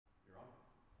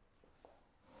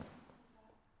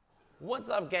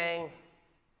What's up, gang?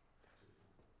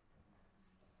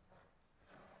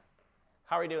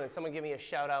 How are we doing? Someone give me a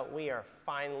shout out. We are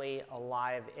finally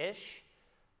alive-ish.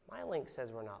 My link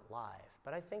says we're not live,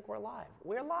 but I think we're live.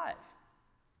 We're live.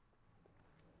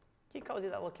 Can you cozy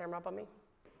that little camera up on me?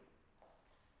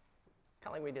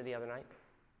 Kind of like we did the other night.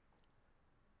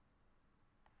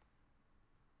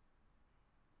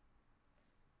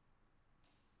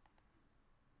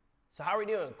 So how are we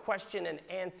doing? Question and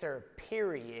answer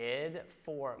period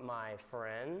for my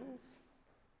friends.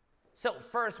 So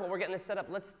first, when we're getting this set up,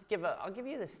 I'll give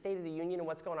you the State of the Union and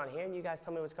what's going on here, and you guys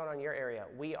tell me what's going on in your area.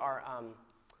 We are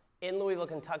in Louisville,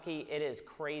 Kentucky. It is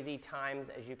crazy times,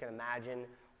 as you can imagine.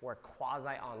 We're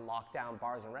quasi on lockdown.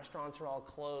 Bars and restaurants are all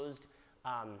closed.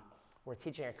 We're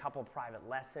teaching a couple private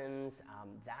lessons.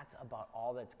 That's about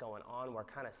all that's going on. We're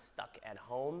kind of stuck at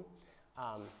home.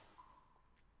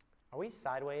 Are we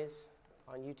sideways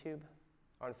on YouTube?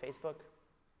 On Facebook?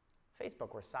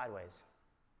 Facebook, we're sideways.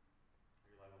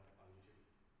 Are you live on YouTube?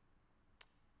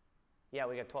 Yeah,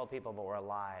 we got 12 people, but we're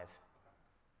live.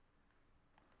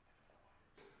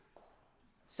 Okay.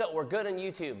 So we're good on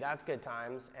YouTube. That's good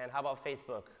times. And how about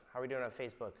Facebook? How are we doing on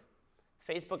Facebook?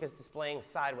 Facebook is displaying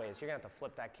sideways. You're going to have to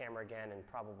flip that camera again and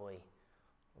probably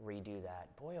redo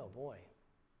that. Boy, oh boy.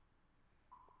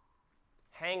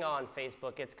 Hang on,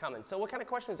 Facebook, it's coming. So what kind of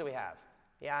questions do we have?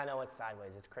 Yeah, I know it's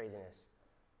sideways. It's craziness.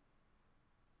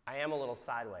 I am a little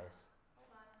sideways.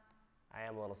 Hold on. I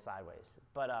am a little sideways.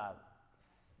 But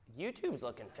YouTube's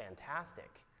looking fantastic.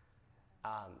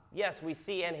 Yes, we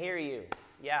see and hear you.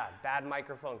 Yeah, bad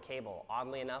microphone cable.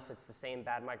 Oddly enough, it's the same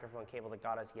bad microphone cable that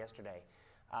got us yesterday.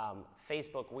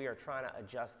 Facebook, we are trying to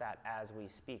adjust that as we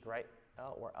speak, right?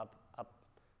 Oh, we're up.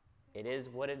 It is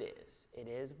what it is. It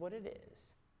is what it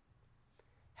is.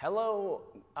 Hello,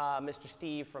 Mr.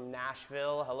 Steve from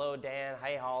Nashville. Hello, Dan.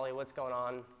 Hey, Holly. What's going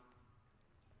on?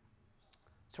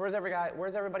 So where's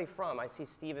everybody from? I see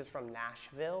Steve is from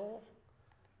Nashville,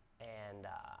 and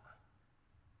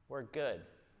we're good.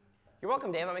 You're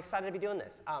welcome, Dave. I'm excited to be doing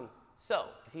this. So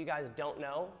if you guys don't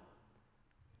know,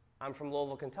 I'm from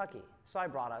Louisville, Kentucky. So I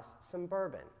brought us some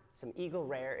bourbon, some Eagle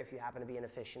Rare if you happen to be an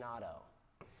aficionado.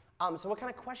 So what kind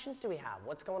of questions do we have?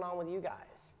 What's going on with you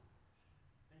guys?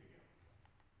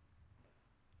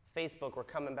 Facebook, we're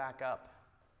coming back up.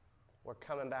 We're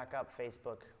coming back up,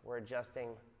 Facebook. We're adjusting.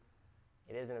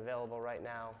 It isn't available right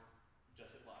now.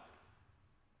 Adjust it live.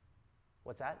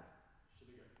 What's that? Should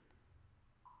be good.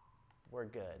 We're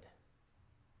good.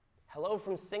 Hello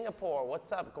from Singapore.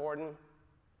 What's up, Gordon?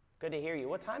 Good to hear you.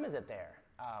 What time is it there?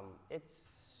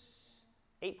 It's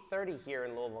 8:30 here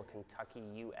in Louisville, Kentucky,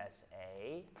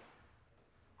 USA.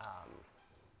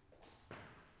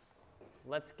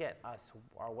 Let's get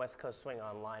our West Coast Swing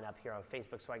online up here on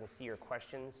Facebook so I can see your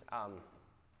questions.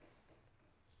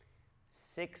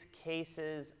 6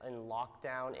 cases in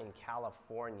lockdown in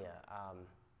California.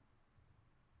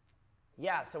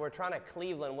 Yeah, so we're trying to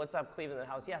Cleveland. What's up, Cleveland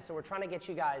House? Yeah, so we're trying to get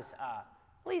you guys at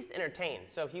least entertained.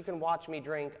 So if you can watch me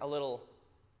drink a little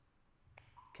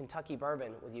Kentucky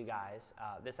bourbon with you guys.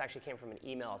 This actually came from an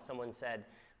email. Someone said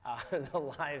the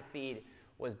live feed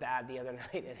was bad the other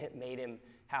night and it made him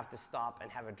have to stop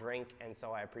and have a drink, and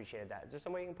so I appreciated that. Is there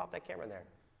some way you can pop that camera in there?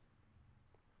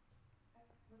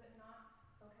 Was it not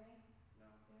okay? No.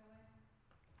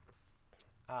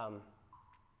 The other way?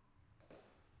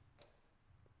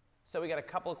 So we got a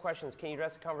couple of questions. Can you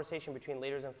address the conversation between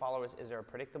leaders and followers? Is there a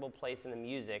predictable place in the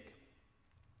music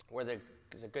where there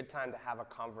is a good time to have a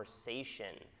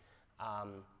conversation?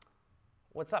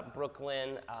 What's up,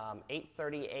 Brooklyn?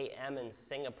 8:30 a.m. in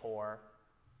Singapore.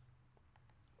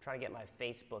 Trying to get my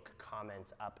Facebook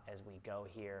comments up as we go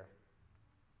here.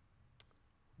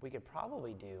 We could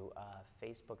probably do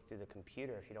Facebook through the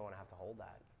computer if you don't want to have to hold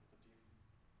that.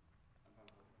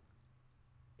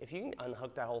 If you can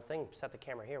unhook that whole thing, set the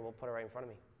camera here, we'll put it right in front of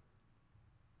me.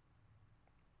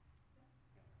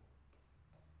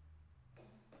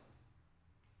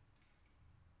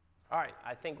 All right,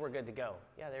 I think we're good to go.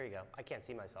 Yeah, there you go. I can't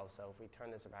see myself, so if we turn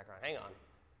this back around, hang on.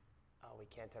 Oh, we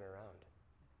can't turn it around.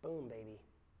 Boom, baby.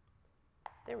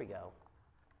 There we go.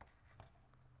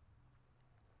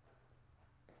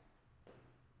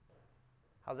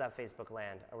 How's that Facebook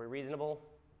land? Are we reasonable?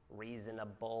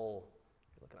 Reasonable.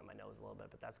 You're looking at my nose a little bit,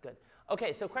 but that's good.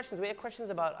 Okay, so questions. We had questions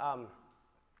about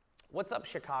what's up,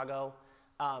 Chicago?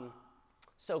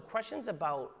 So questions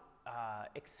about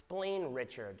explain,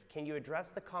 Richard. Can you address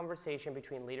the conversation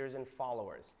between leaders and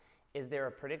followers? Is there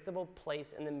a predictable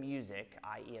place in the music,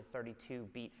 i.e. a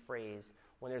 32-beat phrase,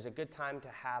 when there's a good time to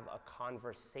have a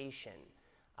conversation?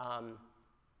 Can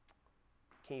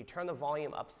you turn the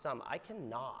volume up some? I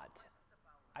cannot.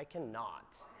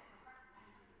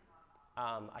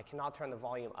 I cannot turn the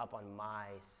volume up on my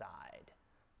side.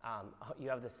 You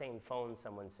have the same phone,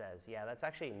 someone says. Yeah, that's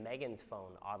actually Megan's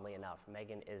phone, oddly enough.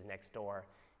 Megan is next door,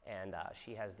 and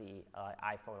she has the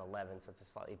iPhone 11, so it's a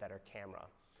slightly better camera.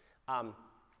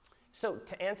 So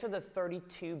to answer the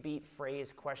 32-beat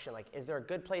phrase question, like, is there a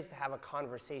good place to have a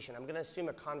conversation? I'm going to assume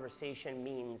a conversation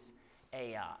means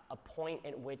a point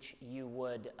at which you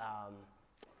would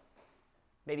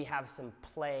maybe have some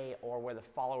play or where the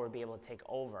follower would be able to take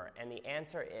over. And the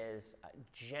answer is,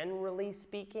 generally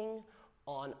speaking,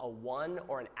 on a one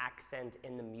or an accent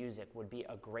in the music would be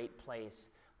a great place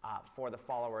for the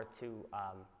follower to,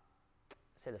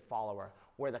 say the follower,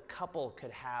 where the couple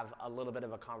could have a little bit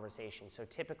of a conversation. So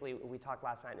typically, we talked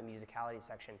last night in the musicality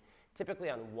section, typically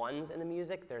on ones in the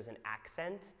music, there's an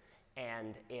accent,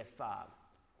 and if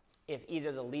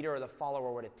either the leader or the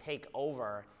follower were to take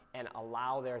over and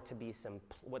allow there to be some,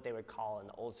 what they would call an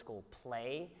old school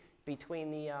play between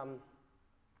the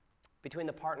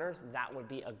partners, that would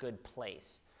be a good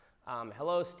place.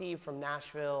 Hello, Steve from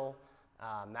Nashville,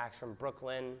 Max from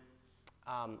Brooklyn.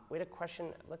 We had a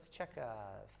question, let's check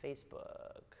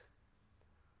Facebook.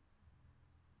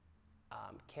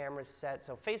 Cameras set,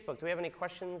 so Facebook, do we have any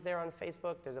questions there on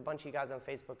Facebook? There's a bunch of you guys on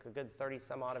Facebook, a good 30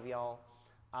 some odd of y'all.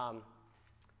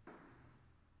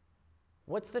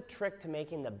 What's the trick to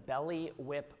making the belly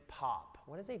whip pop?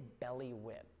 What is a belly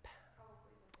whip?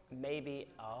 Maybe,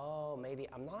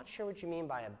 I'm not sure what you mean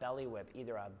by a belly whip,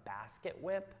 either a basket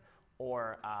whip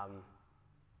or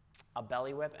a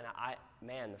belly whip. And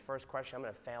man, the first question I'm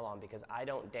going to fail on because I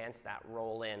don't dance that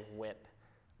roll in whip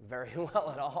very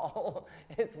well at all.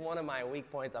 It's one of my weak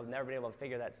points. I've never been able to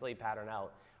figure that silly pattern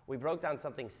out. We broke down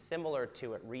something similar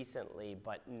to it recently,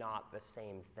 but not the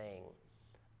same thing.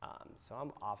 So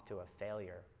I'm off to a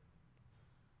failure.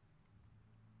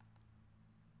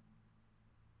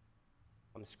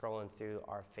 I'm scrolling through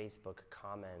our Facebook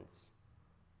comments,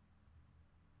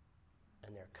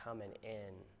 and they're coming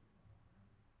in.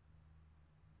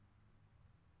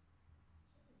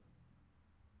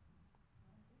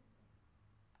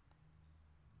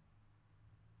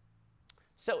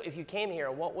 So if you came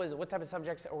here, what type of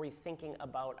subjects are we thinking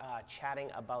about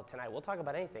chatting about tonight? We'll talk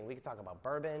about anything. We can talk about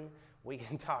bourbon. We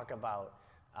can talk about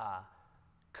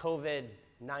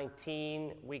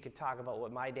COVID-19. We could talk about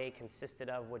what my day consisted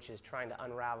of, which is trying to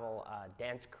unravel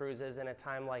dance cruises in a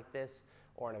time like this,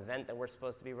 or an event that we're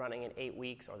supposed to be running in 8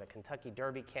 weeks, or the Kentucky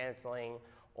Derby canceling,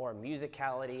 or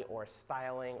musicality, or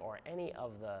styling, or any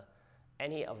of the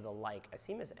like. I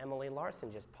see Miss Emily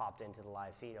Larson just popped into the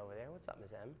live feed over there. What's up,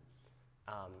 Miss M?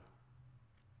 I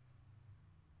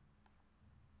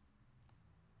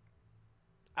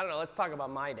don't know, let's talk about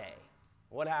my day.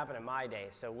 What happened in my day?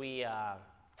 So we are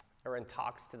in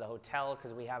talks to the hotel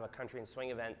because we have a country and swing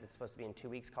event that's supposed to be in 2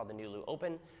 weeks called the Nulu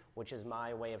Open, which is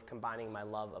my way of combining my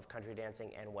love of country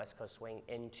dancing and West Coast swing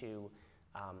into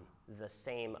the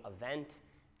same event.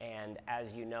 And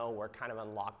as you know, we're kind of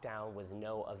on lockdown with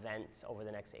no events over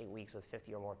the next 8 weeks with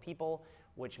 50 or more people,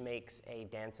 which makes a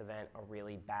dance event a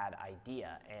really bad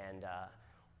idea. And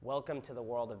welcome to the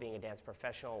world of being a dance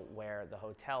professional where the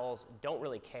hotels don't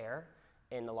really care.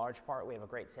 In the large part, we have a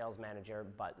great sales manager,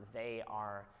 but they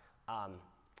are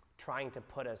trying to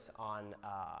put us on,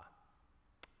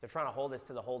 they're trying to hold us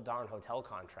to the whole darn hotel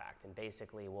contract. And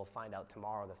basically, we'll find out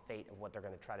tomorrow the fate of what they're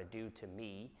going to try to do to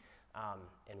me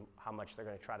and how much they're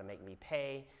going to try to make me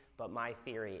pay. But my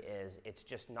theory is it's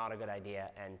just not a good idea.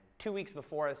 And 2 weeks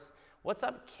before us, what's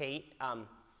up, Kate, on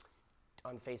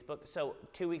Facebook? So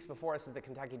 2 weeks before us is the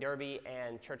Kentucky Derby,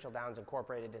 and Churchill Downs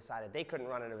Incorporated decided they couldn't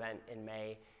run an event in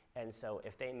May. And so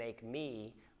if they make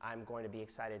me, I'm going to be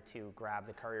excited to grab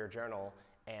the Courier-Journal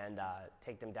and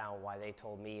take them down why they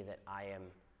told me that I am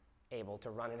able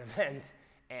to run an event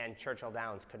and Churchill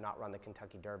Downs could not run the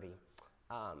Kentucky Derby.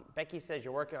 Becky says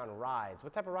you're working on rides.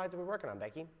 What type of rides are we working on,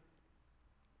 Becky?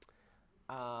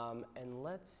 And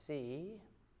let's see.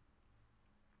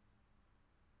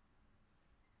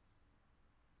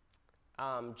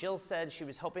 Jill said she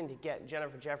was hoping to get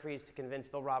Jennifer Jeffries to convince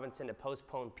Bill Robinson to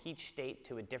postpone Peach State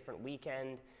to a different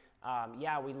weekend.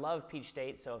 Yeah, we love Peach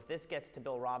State, so if this gets to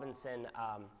Bill Robinson,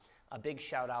 a big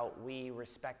shout out. We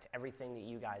respect everything that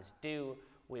you guys do.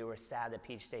 We were sad that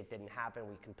Peach State didn't happen.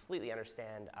 We completely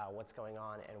understand what's going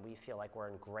on, and we feel like we're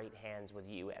in great hands with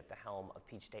you at the helm of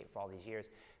Peach State for all these years.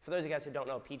 For those of you guys who don't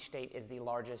know, Peach State is the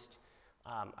largest,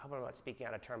 I hope I'm not speaking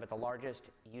out of turn, but the largest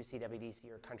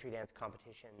UCWDC or country dance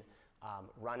competition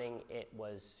running. It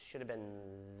should have been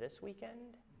this weekend?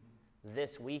 Mm-hmm.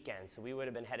 This weekend, so we would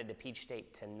have been headed to Peach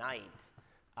State tonight.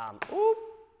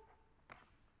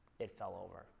 It fell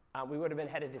over. We would have been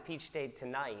headed to Peach State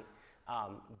tonight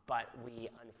but we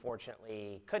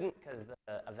unfortunately couldn't because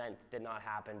the event did not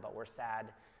happen, but we're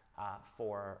sad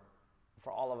for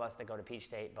all of us that go to Peach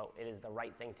State, but it is the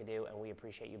right thing to do, and we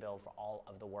appreciate you, Bill, for all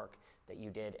of the work that you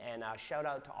did. And shout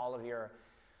out to all of your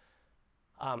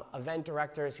event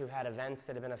directors who've had events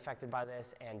that have been affected by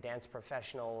this, and dance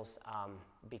professionals,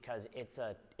 because it's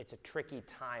a tricky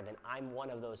time, and I'm one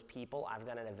of those people. I've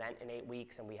got an event in 8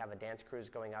 weeks, and we have a dance cruise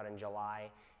going out in July,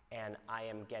 and I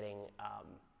am getting,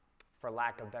 for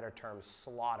lack of better terms,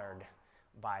 slaughtered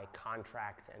by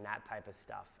contracts and that type of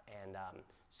stuff. And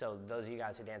so those of you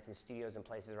guys who dance in studios and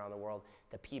places around the world,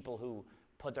 the people who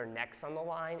put their necks on the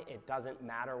line, it doesn't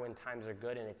matter when times are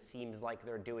good and it seems like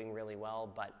they're doing really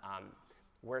well, but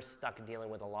we're stuck dealing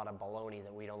with a lot of baloney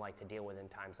that we don't like to deal with in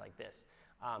times like this.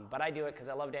 But I do it because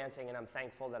I love dancing, and I'm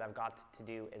thankful that I've got to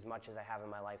do as much as I have in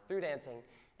my life through dancing,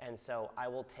 and so I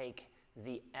will take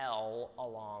the L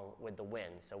along with the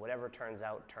win. So whatever turns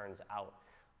out, turns out.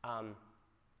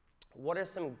 What are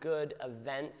some good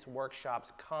events,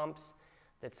 workshops, comps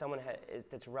that someone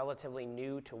that's relatively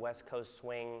new to West Coast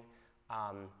Swing?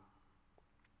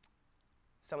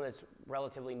 Someone that's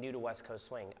relatively new to West Coast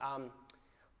Swing.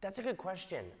 That's a good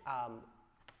question.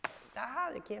 The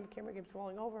camera keeps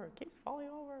falling over. It keeps falling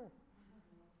over.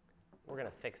 We're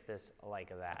gonna fix this like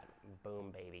that.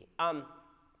 Boom, baby.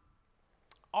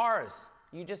 Ours,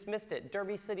 you just missed it.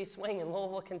 Derby City Swing in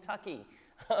Louisville, Kentucky.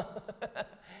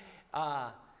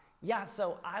 Yeah,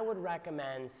 so I would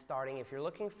recommend starting, if you're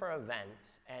looking for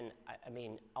events, and I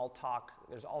mean, I'll talk,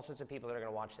 there's all sorts of people that are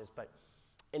gonna watch this, but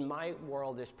in my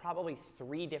world, there's probably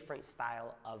 3 different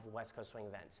style of West Coast Swing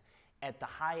events. At the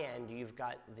high end, you've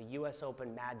got the US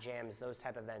Open, Mad Jams, those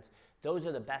type of events. Those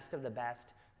are the best of the best.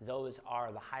 Those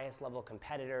are the highest level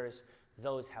competitors.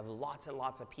 Those have lots and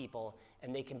lots of people,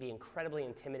 and they can be incredibly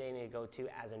intimidating to go to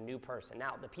as a new person.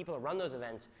 Now, the people who run those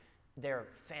events, they're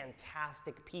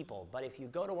fantastic people, but if you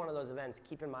go to one of those events,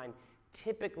 keep in mind,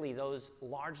 typically those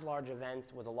large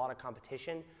events with a lot of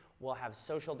competition will have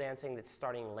social dancing that's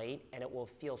starting late, and it will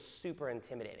feel super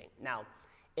intimidating. Now,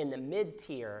 in the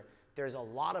mid-tier, there's a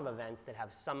lot of events that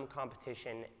have some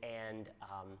competition and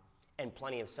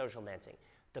plenty of social dancing.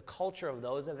 The culture of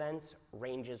those events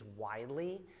ranges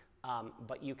widely,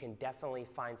 but you can definitely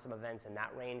find some events in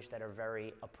that range that are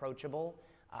very approachable,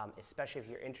 especially if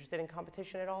you're interested in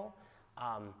competition at all.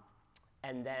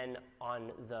 And then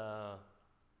on the,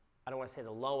 I don't want to say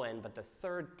the low end, but the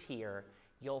 3rd tier,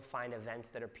 you'll find events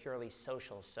that are purely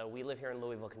social. So we live here in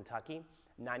Louisville, Kentucky.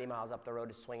 90 miles up the road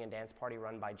is Swing and Dance Party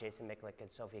run by Jason Miklik and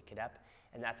Sophia Kadep,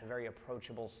 and that's a very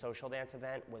approachable social dance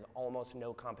event with almost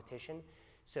no competition.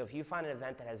 So if you find an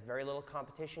event that has very little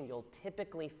competition, you'll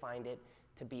typically find it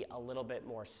to be a little bit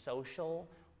more social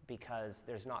because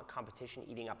there's not competition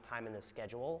eating up time in the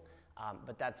schedule.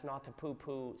 But that's not to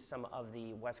poo-poo some of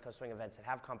the West Coast Swing events that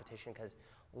have competition, because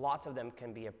lots of them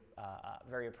can be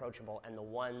very approachable, and the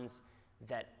ones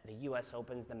that the US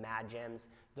Opens, the Mad Jams,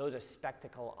 those are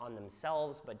spectacle on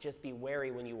themselves, but just be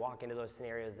wary when you walk into those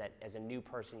scenarios that as a new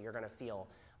person you're gonna feel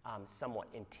somewhat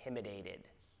intimidated.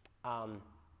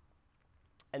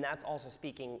 And that's also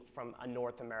speaking from a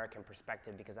North American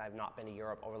perspective, because I have not been to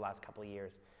Europe over the last couple of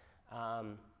years.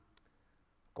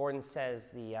 Gordon says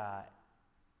the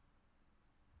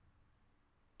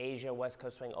Asia West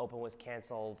Coast Swing Open was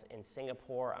canceled in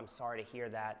Singapore. I'm sorry to hear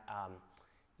that.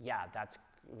 Yeah, that's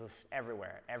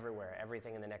everywhere.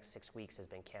 Everything in the next 6 weeks has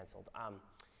been canceled.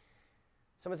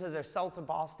 Someone says they're south of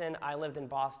Boston. I lived in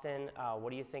Boston. What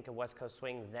do you think of West Coast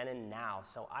Swing then and now?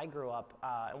 So I grew up,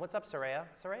 and what's up, Soraya?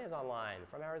 Soraya's online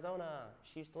from Arizona.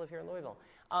 She used to live here in Louisville.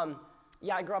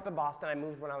 Yeah, I grew up in Boston. I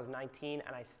moved when I was 19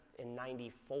 and in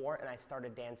 94, and I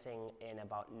started dancing in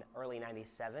about early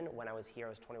 97. When I was here, I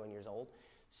was 21 years old.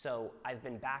 So I've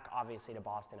been back, obviously, to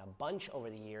Boston a bunch over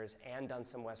the years and done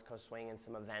some West Coast Swing and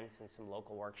some events and some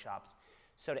local workshops.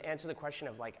 So to answer the question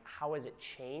of like, how has it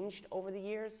changed over the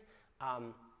years?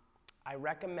 I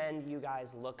recommend you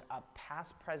guys look up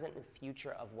past, present, and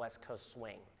future of West Coast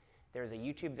Swing. There's a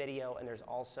YouTube video, and there's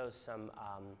also some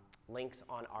links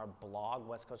on our blog,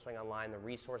 West Coast Swing Online, the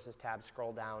resources tab.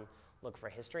 Scroll down, look for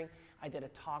history. I did a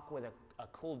talk with a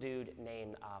cool dude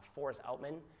named Forrest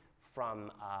Outman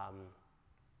from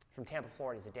Tampa,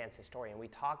 Florida. He's a dance historian. We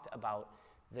talked about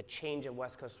the change of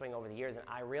West Coast Swing over the years, and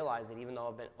I realized that even though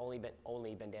I've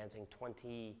only been dancing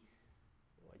 23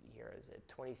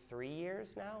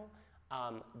 years now,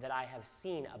 that I have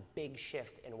seen a big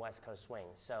shift in West Coast Swing.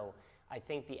 So I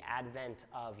think the advent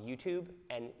of YouTube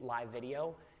and live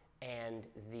video and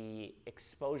the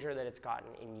exposure that it's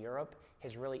gotten in Europe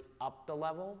has really upped the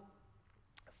level,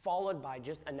 followed by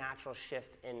just a natural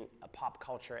shift in pop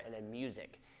culture and in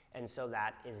music. And so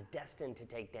that is destined to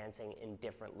take dancing in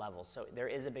different levels. So there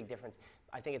is a big difference.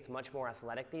 I think it's much more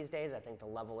athletic these days. I think the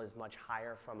level is much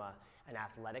higher from an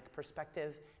athletic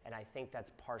perspective. And I think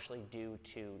that's partially due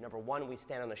to, number one, we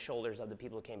stand on the shoulders of the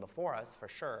people who came before us, for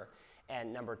sure.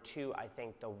 And number two, I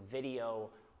think the video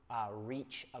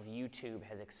reach of YouTube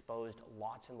has exposed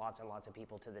lots and lots and lots of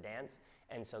people to the dance.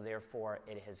 And so therefore,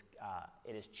 it has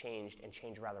changed and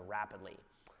changed rather rapidly.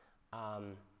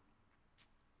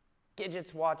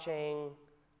 Gidget's watching.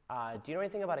 Do you know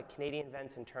anything about Canadian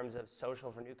events in terms of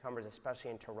social for newcomers,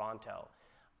 especially in Toronto?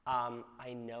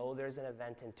 I know there's an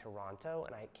event in Toronto,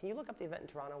 and can you look up the event in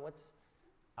Toronto?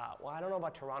 Well, I don't know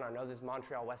about Toronto. I know there's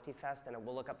Montreal Westie Fest, and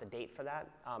we'll look up the date for that.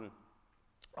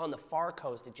 On the far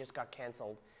coast, it just got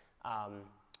canceled,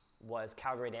 was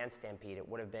Calgary Dance Stampede. It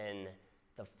would have been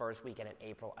the first weekend in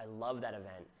April. I love that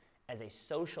event. As a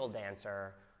social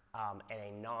dancer and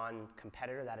a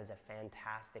non-competitor, that is a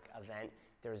fantastic event.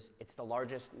 It's the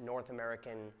largest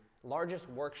largest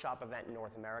workshop event in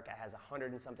North America. It has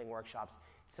 100 and something workshops,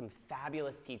 some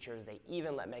fabulous teachers. They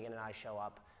even let Megan and I show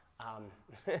up.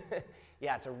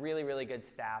 Yeah, it's a really, really good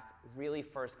staff, really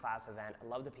first-class event. I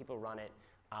love the people who run it.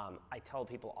 I tell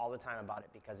people all the time about it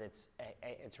because it's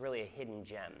really a hidden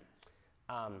gem.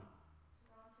 Toronto Open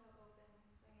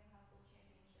Swing and Hustle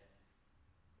Championships.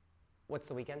 What's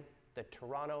the weekend? The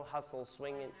Toronto Hustle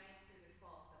Swing. July 9th through the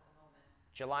 12th at the moment.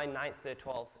 July 9th to the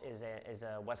 12th is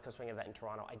a West Coast Swing event in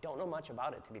Toronto. I don't know much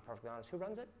about it, to be perfectly honest. Who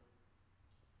runs it?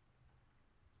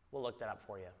 We'll look that up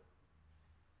for you.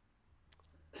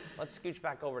 Let's scooch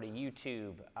back over to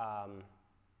YouTube.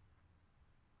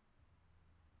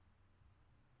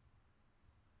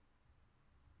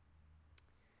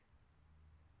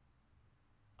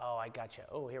 Oh, I gotcha.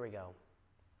 Oh, here we go.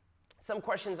 Some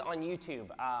questions on YouTube.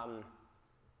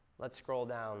 Let's scroll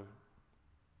down.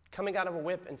 Coming out of a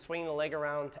whip and swinging the leg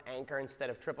around to anchor instead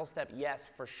of triple step, yes,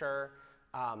 for sure.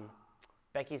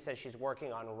 Becky says she's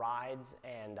working on rides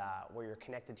and where you're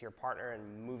connected to your partner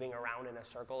and moving around in a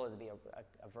circle is be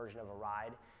a version of a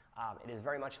ride. It is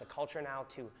very much the culture now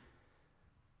to,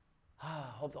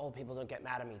 hope the old people don't get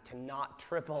mad at me, to not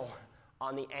triple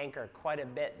on the anchor quite a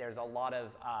bit. There's a lot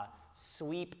of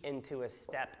sweep into a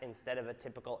step instead of a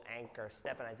typical anchor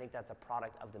step, and I think that's a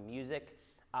product of the music.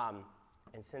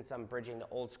 And since I'm bridging the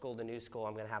old school to new school,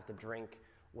 I'm going to have to drink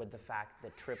with the fact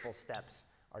that triple steps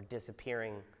are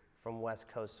disappearing from West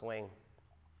Coast swing.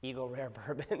 Eagle Rare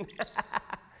Bourbon.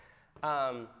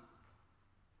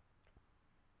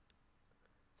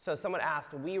 So someone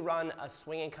asked, we run a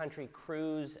swing and country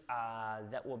cruise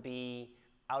that will be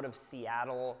out of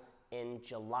Seattle in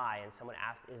July, and someone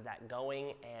asked, is that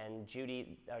going? And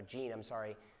Jean, I'm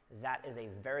sorry, that is a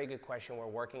very good question. We're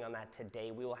working on that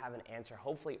today. We will have an answer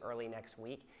hopefully early next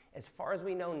week. As far as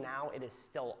we know now, it is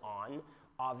still on.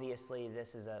 Obviously,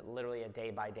 this is literally a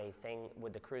day-by-day thing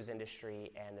with the cruise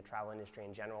industry and the travel industry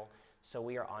in general. So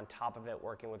we are on top of it,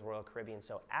 working with Royal Caribbean.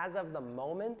 So as of the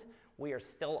moment, we are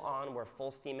still on. We're full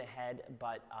steam ahead,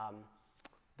 but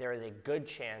there is a good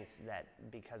chance that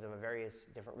because of various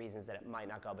different reasons that it might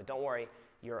not go. But don't worry,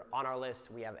 you're on our list.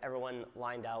 We have everyone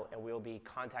lined out, and we'll be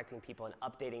contacting people and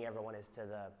updating everyone as to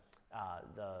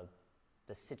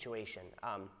the situation.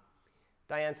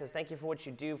 Diane says, thank you for what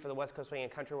you do for the West Coast Swing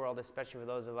and Country World, especially for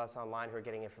those of us online who are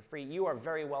getting it for free. You are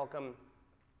very welcome.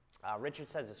 Richard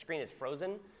says the screen is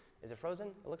frozen. Is it frozen?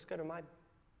 It looks good on mine.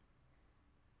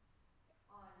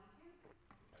 On YouTube?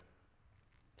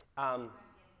 Um, Might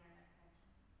be an internet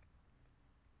connection.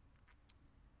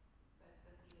 But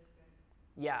the feed is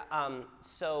good. Yeah,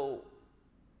 so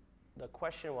the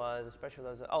question was, especially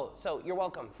for those, so you're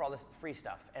welcome for all this free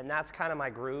stuff. And that's kind of my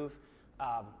groove.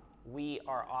 We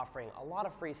are offering a lot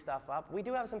of free stuff up. We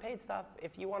do have some paid stuff.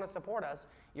 If you want to support us,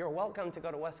 you're welcome to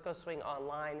go to West Coast Swing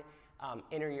online,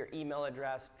 enter your email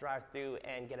address, drive through,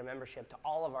 and get a membership to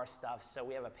all of our stuff. So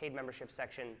we have a paid membership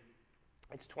section.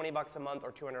 It's $20 a month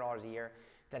or $200 a year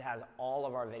that has all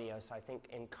of our videos. So I think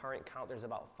in current count, there's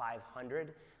about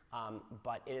 500.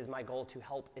 But it is my goal to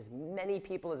help as many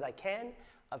people as I can.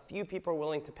 A few people are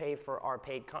willing to pay for our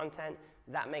paid content.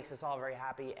 That makes us all very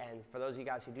happy. And for those of you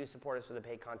guys who do support us with the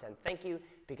paid content, thank you,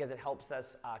 because it helps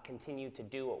us continue to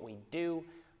do what we do.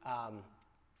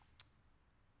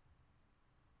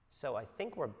 So I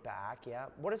think we're back, yeah.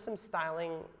 What are some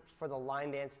styling for the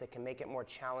line dance that can make it more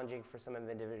challenging for some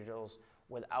individuals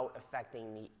without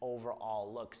affecting the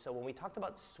overall look? So when we talked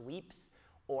about sweeps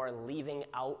or leaving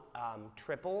out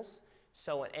triples,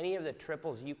 so in any of the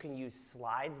triples, you can use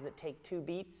slides that take 2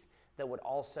 beats that would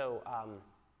also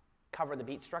cover the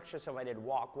beat structure. So if I did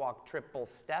walk, walk, triple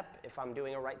step, if I'm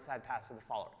doing a right side pass to the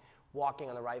follower, walking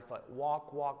on the right foot,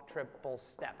 walk, walk, triple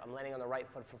step, I'm landing on the right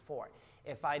foot for 4.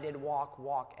 If I did walk,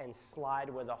 walk, and slide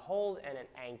with a hold and an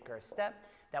anchor step,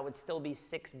 that would still be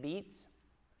 6 beats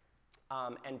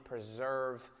and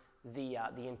preserve the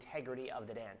integrity of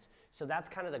the dance. So that's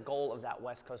kind of the goal of that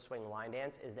West Coast swing line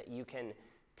dance, is that you can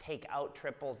take out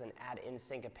triples and add in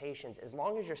syncopations. As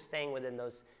long as you're staying within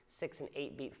those 6 and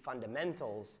 8 beat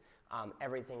fundamentals,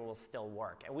 everything will still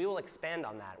work. And we will expand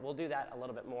on that. We'll do that a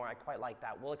little bit more. I quite like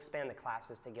that. We'll expand the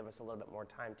classes to give us a little bit more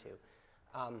time to.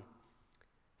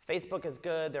 Facebook is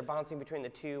good. They're bouncing between the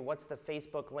two. What's the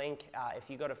Facebook link? If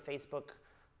you go to Facebook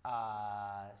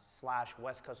 /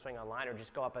 West Coast Swing Online, or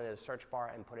just go up into the search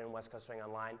bar and put in West Coast Swing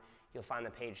Online, you'll find the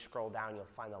page. Scroll down, you'll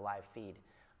find the live feed.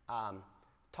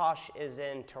 Tosh is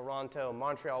in Toronto.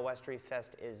 Montreal Westry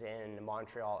Fest is in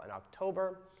Montreal in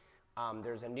October.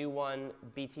 There's a new one,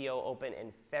 BTO Open,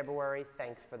 in February.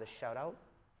 Thanks for the shout out.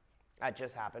 That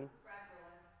just happened.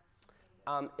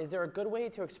 Is there a good way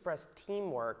to express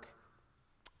teamwork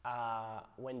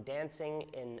when dancing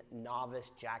in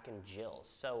novice Jack and Jills?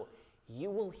 So you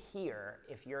will hear,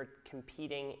 if you're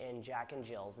competing in Jack and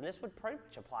Jills, and this would pretty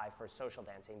much apply for social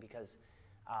dancing, because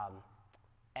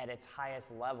at its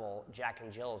highest level, Jack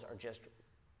and Jills are just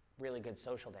really good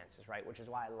social dances, right? Which is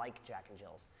why I like Jack and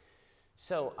Jills.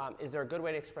 So is there a good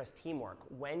way to express teamwork?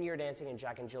 When you're dancing in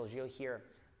Jack and Jills, you'll hear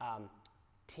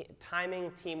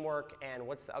timing, teamwork, and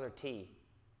what's the other T?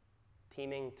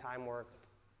 Teaming, time work,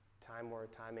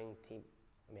 timing, team.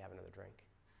 Let me have another drink.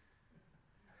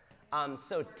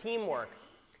 So teamwork.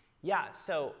 Yeah,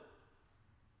 so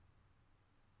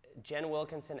Jen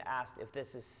Wilkinson asked if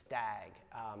this is stag.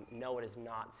 No, it is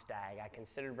not stag. I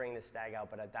considered bringing the stag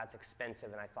out, but that's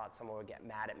expensive, and I thought someone would get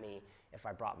mad at me if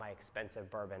I brought my expensive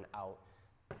bourbon out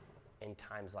in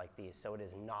times like these. So it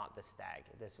is not the stag.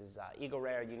 This is Eagle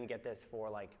Rare. You can get this for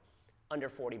like under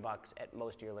 40 bucks at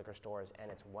most of your liquor stores, and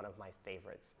it's one of my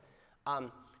favorites.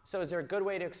 So is there a good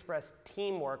way to express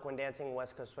teamwork when dancing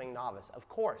West Coast Swing Novice? Of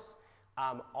course,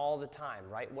 all the time,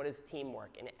 right? What is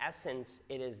teamwork? In essence,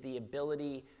 it is the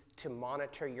ability to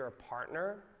monitor your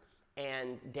partner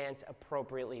and dance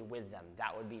appropriately with them.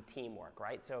 That would be teamwork,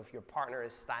 right? So if your partner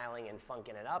is styling and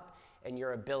funking it up, and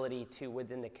your ability to,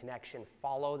 within the connection,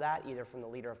 follow that, either from the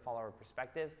leader or follower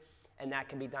perspective, and that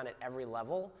can be done at every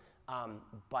level,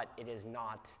 but it's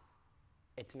not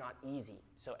easy.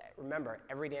 So remember,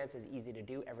 every dance is easy to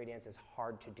do, every dance is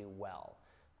hard to do well.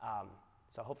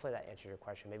 So hopefully that answers your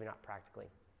question, maybe not practically.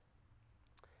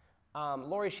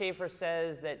 Lori Schaefer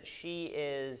says that she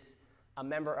is a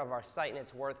member of our site and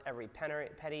it's worth every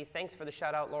penny. Thanks for the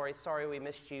shout out, Lori. Sorry we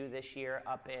missed you this year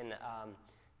up in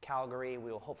Calgary.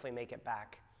 We will hopefully make it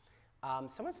back.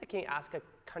 Someone said, can you ask a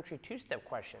country two-step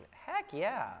question? Heck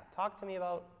yeah, talk to me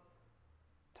about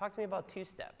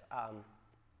two-step. I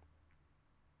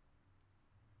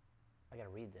gotta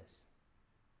read this.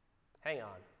 Hang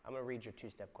on, I'm gonna read your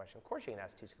two-step question. Of course you can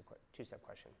ask two-step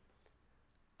question.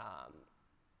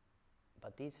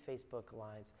 But these Facebook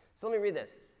lines, so let me read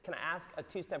this. Can I ask a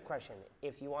two-step question?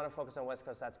 If you wanna focus on West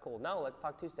Coast, that's cool. No, let's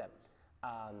talk two-step.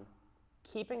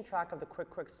 Keeping track of the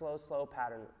quick, quick, slow, slow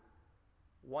pattern,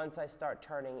 once I start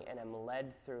turning and am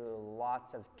led through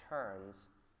lots of turns,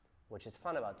 which is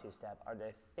fun about two-step, are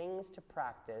there things to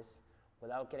practice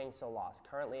without getting so lost?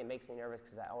 Currently, it makes me nervous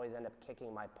because I always end up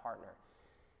kicking my partner.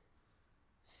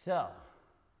 So,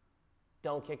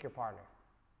 don't kick your partner.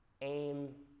 Aim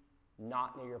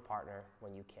not near your partner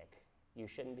when you kick. You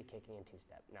shouldn't be kicking in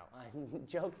two-step. No,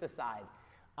 jokes aside.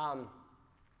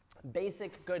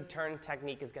 Basic good turn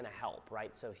technique is going to help,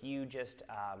 right? So if you just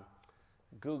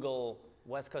Google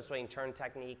West Coast Swing turn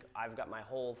technique, I've got my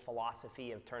whole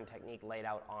philosophy of turn technique laid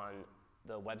out on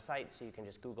the website, so you can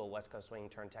just Google West Coast Swing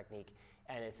turn technique,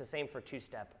 and it's the same for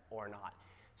two-step or not.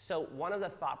 So one of the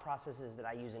thought processes that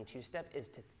I use in two-step is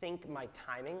to think my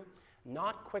timing,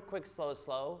 not quick, quick, slow,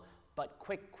 slow, but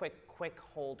quick, quick, quick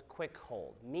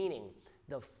hold, meaning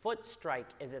the foot strike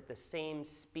is at the same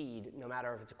speed no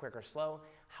matter if it's a quick or slow.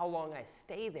 How long I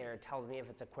stay there tells me if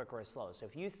it's a quick or a slow. So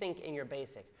if you think in your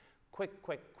basic, quick,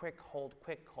 quick, quick hold,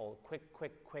 quick hold, quick,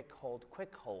 quick, quick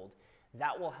hold,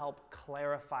 that will help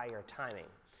clarify your timing.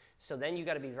 So then you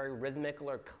got to be very rhythmical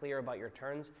or clear about your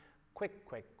turns. Quick,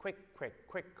 quick, quick, quick,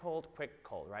 quick,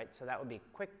 hold, right? So that would be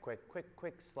quick, quick, quick,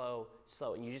 quick, slow,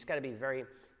 slow. And you just got to be very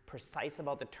precise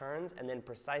about the turns and then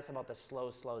precise about the slow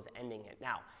slows ending it.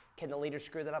 Now, can the leader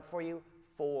screw that up for you?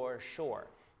 For sure.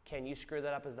 Can you screw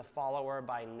that up as the follower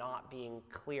by not being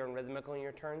clear and rhythmical in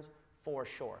your turns? For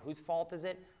sure. Whose fault is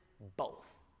it? Both.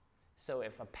 So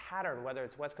if a pattern, whether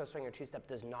it's West Coast Swing or two-step,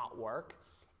 does not work,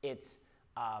 it's,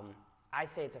 I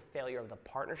say it's a failure of the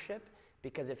partnership,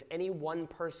 because if any one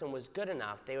person was good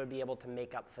enough, they would be able to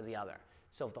make up for the other.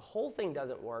 So if the whole thing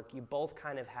doesn't work, you both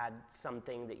kind of had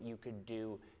something that you could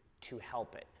do to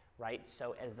help it, right?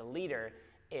 So as the leader,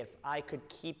 if I could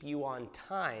keep you on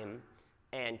time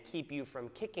and keep you from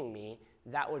kicking me,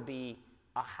 that would be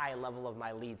a high level of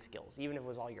my lead skills, even if it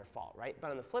was all your fault, right?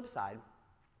 But on the flip side,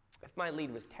 if my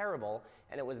lead was terrible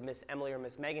and it was Miss Emily or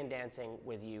Miss Megan dancing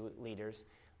with you leaders,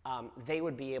 they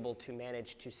would be able to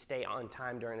manage to stay on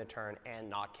time during the turn and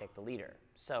not kick the leader.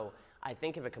 So I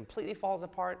think if it completely falls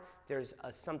apart, there's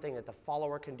something that the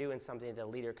follower can do and something that the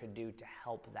leader could do to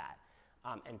help that.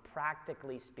 And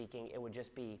practically speaking, it would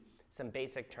just be some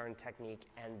basic turn technique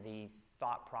and the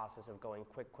thought process of going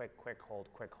quick, quick, quick hold,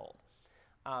 quick hold.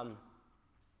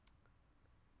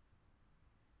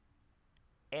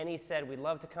 Annie said, we'd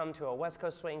love to come to a West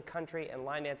Coast swing, country, and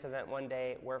line dance event one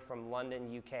day. We're from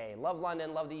London, UK. Love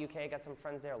London, love the UK. Got some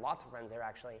friends there, lots of friends there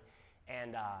actually.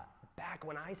 And back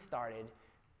when I started,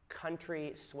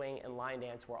 country, swing, and line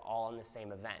dance were all in the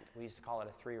same event. We used to call it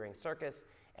a three-ring circus,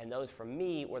 and those for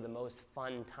me were the most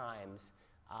fun times.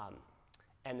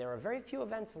 And there are very few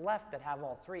events left that have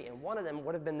all three, and one of them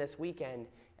would have been this weekend,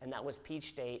 and that was Peach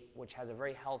State, which has a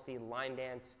very healthy line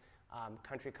dance,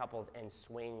 country couples, and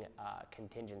swing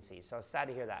contingency. So I was sad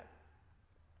to hear that.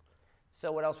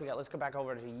 So what else we got? Let's go back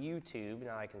over to YouTube,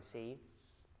 now I can see.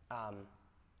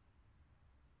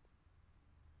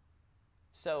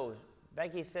 So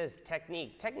Becky says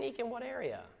technique. Technique in what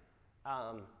area?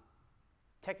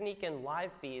 Technique in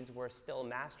live feeds, we're still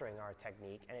mastering our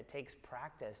technique, and it takes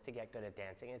practice to get good at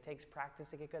dancing, and it takes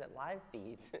practice to get good at live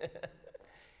feeds.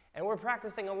 And we're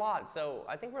practicing a lot, so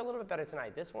I think we're a little bit better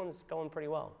tonight. This one's going pretty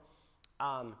well.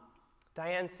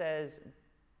 Diane says,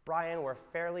 Brian, we're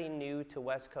fairly new to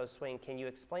West Coast swing. Can you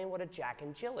explain what a Jack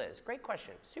and Jill is? Great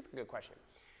question, super good question.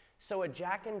 So a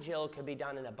Jack and Jill can be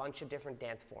done in a bunch of different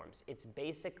dance forms. It's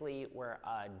basically where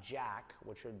a Jack,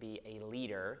 which would be a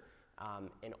leader,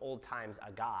 in old times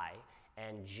a guy,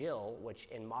 and Jill, which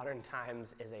in modern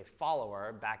times is a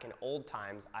follower, back in old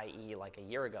times, i.e. like a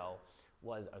year ago,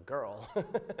 was a girl,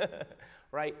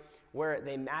 right? Where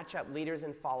they match up leaders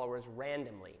and followers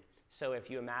randomly. So if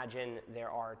you imagine there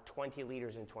are 20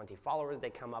 leaders and 20 followers, they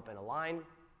come up in a line,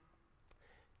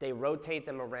 they rotate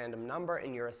them a random number,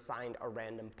 and you're assigned a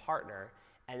random partner,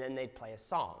 and then they'd play a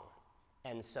song.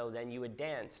 And so then you would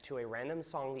dance to a random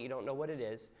song that you don't know what it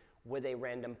is, with a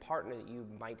random partner that you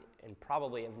might and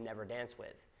probably have never danced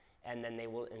with. And then they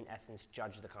will, in essence,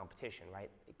 judge the competition, right?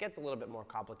 It gets a little bit more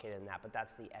complicated than that, but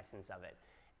that's the essence of it.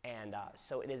 And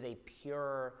so it is a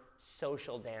pure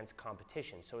social dance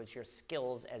competition. So it's your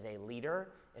skills as a leader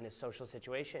in a social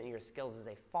situation, and your skills as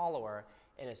a follower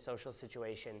in a social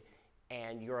situation,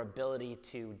 and your ability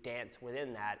to dance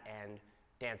within that and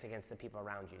dance against the people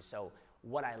around you. So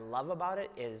what I love about it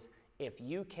is if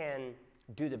you can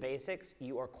do the basics,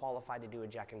 you are qualified to do a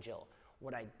Jack and Jill.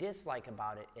 What I dislike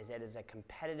about it is that as a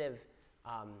competitive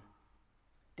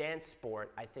dance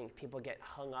sport, I think people get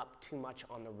hung up too much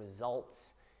on the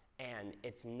results, and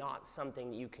it's not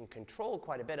something that you can control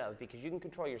quite a bit of, because you can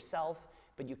control yourself,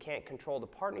 but you can't control the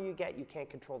partner you get, you can't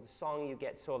control the song you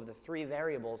get. So of the three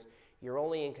variables, you're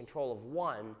only in control of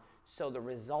one, so the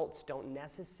results don't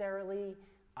necessarily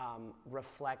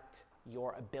reflect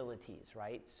your abilities,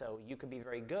 right? So you could be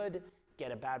very good,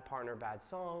 get a bad partner, bad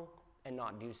song, and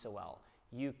not do so well.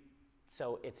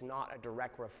 So it's not a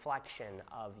direct reflection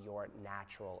of your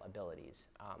natural abilities.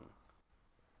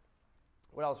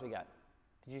 What else we got?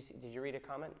 Did you read a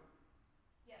comment?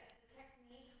 Yes, the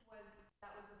technique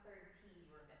that was the third T you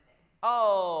were missing.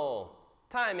 Oh,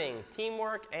 timing,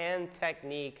 teamwork, and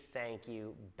technique. Thank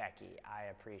you, Becky. I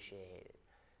appreciate it.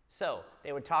 So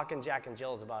they would talk in Jack and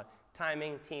Jill's about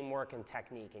timing, teamwork, and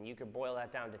technique, and you could boil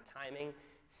that down to timing.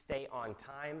 Stay on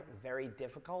time, very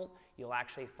difficult. You'll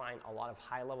actually find a lot of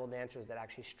high-level dancers that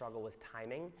actually struggle with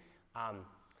timing.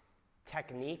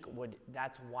 Technique,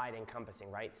 that's wide encompassing,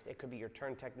 right? It could be your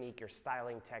turn technique, your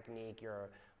styling technique, your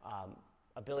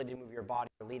ability to move your body,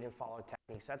 your lead and follow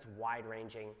technique, so that's wide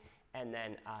ranging. And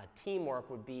then teamwork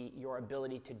would be your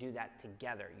ability to do that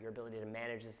together, your ability to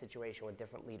manage the situation with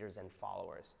different leaders and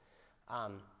followers.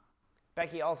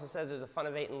 Becky also says there's a fun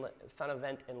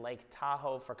event in Lake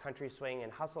Tahoe for country swing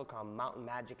and hustle called Mountain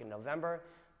Magic in November.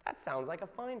 That sounds like a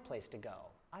fine place to go.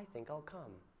 I think I'll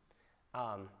come.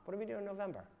 What do we do in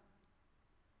November?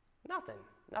 Nothing.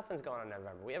 Nothing's going on in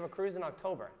November. We have a cruise in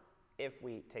October, if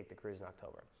we take the cruise in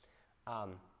October.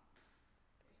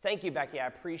 Thank you, Becky. I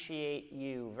appreciate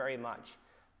you very much.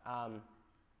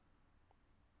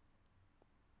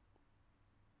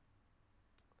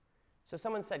 So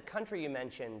someone said country you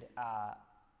mentioned,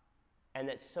 and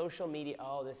that social media,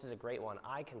 oh, this is a great one.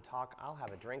 I can talk, I'll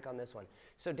have a drink on this one.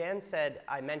 So Dan said,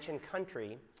 I mentioned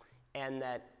country, and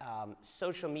that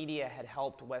social media had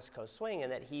helped West Coast Swing,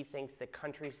 and that he thinks that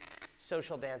country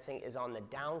social dancing is on the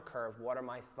down curve. What are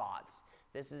my thoughts?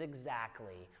 This is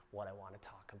exactly what I want to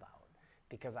talk about,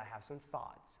 because I have some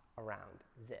thoughts around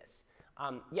this.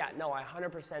 Yeah, no, I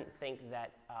 100% think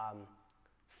that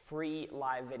free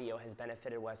live video has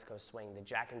benefited West Coast Swing. The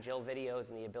Jack and Jill videos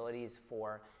and the abilities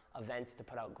for events to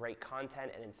put out great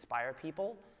content and inspire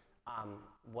people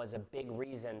was a big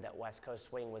reason that West Coast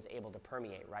Swing was able to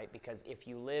permeate, right? Because if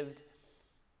you lived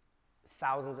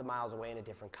thousands of miles away in a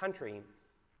different country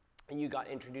and you got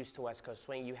introduced to West Coast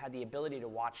Swing, you had the ability to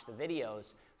watch the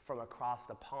videos from across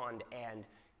the pond and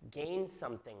gain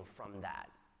something from that,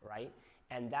 right?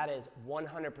 And that is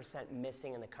 100%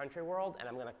 missing in the country world. And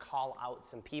I'm going to call out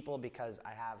some people because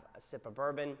I have a sip of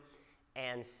bourbon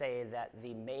and say that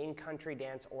the main country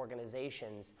dance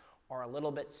organizations are a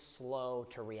little bit slow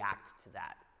to react to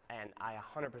that. And I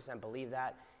 100% believe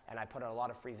that. And I put out a lot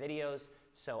of free videos.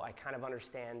 So I kind of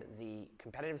understand the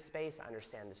competitive space. I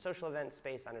understand the social event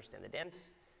space. I understand the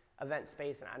dance event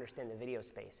space. And I understand the video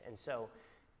space. And so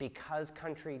because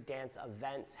country dance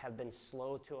events have been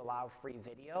slow to allow free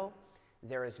video,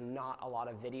 there is not a lot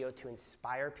of video to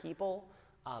inspire people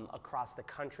across the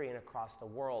country and across the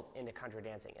world into country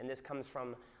dancing. And this comes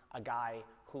from a guy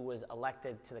who was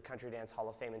elected to the Country Dance Hall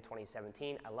of Fame in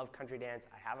 2017. I love country dance.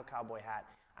 I have a cowboy hat.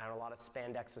 I have a lot of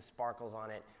spandex with sparkles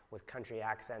on it, with country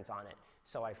accents on it.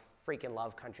 So I freaking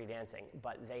love country dancing.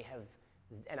 But they have,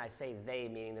 and I say they,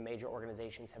 meaning the major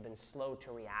organizations, have been slow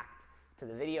to react to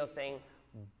the video thing.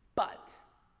 But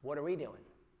what are we doing?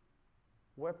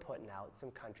 We're putting out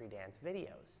some country dance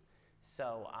videos.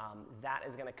 So that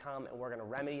is going to come, and we're going to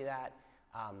remedy that.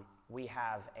 We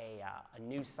have a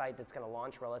new site that's going to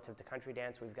launch relative to country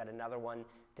dance. We've got another one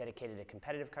dedicated to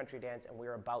competitive country dance, and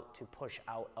we're about to push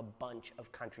out a bunch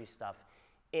of country stuff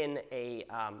in a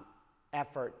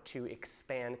effort to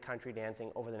expand country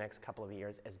dancing over the next couple of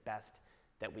years as best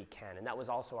that we can. And that was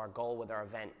also our goal with our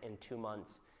event in 2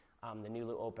 months. The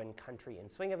newly open country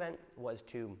and swing event was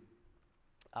to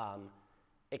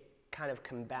kind of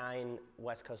combine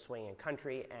West Coast swing and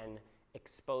country and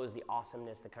expose the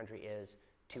awesomeness the country is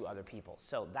to other people.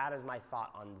 So that is my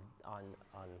thought on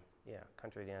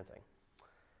country dancing.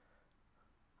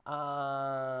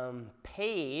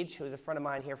 Paige, who's a friend of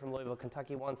mine here from Louisville,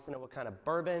 Kentucky, wants to know what kind of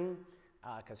bourbon,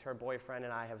 because her boyfriend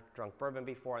and I have drunk bourbon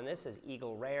before, and this is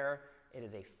Eagle Rare. It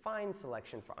is a fine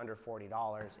selection for under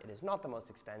 $40. It is not the most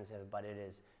expensive, but it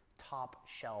is top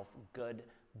shelf, good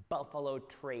Buffalo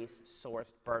Trace sourced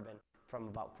bourbon from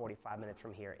about 45 minutes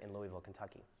from here in Louisville,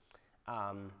 Kentucky.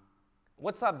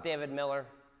 What's up, David Miller?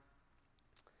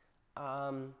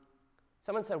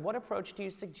 Someone said, what approach do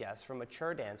you suggest for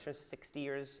mature dancers, 60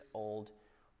 years old,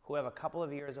 who have a couple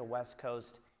of years of West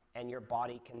Coast and your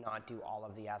body cannot do all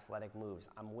of the athletic moves?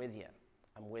 I'm with you.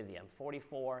 I'm with you. I'm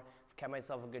 44, I've kept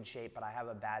myself in good shape, but I have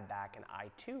a bad back, and I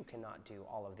too cannot do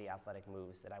all of the athletic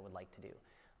moves that I would like to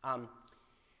do.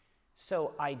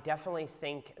 So I definitely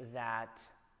think that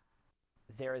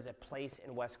there is a place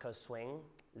in West Coast Swing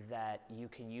that you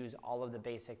can use all of the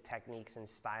basic techniques and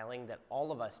styling that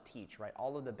all of us teach, right?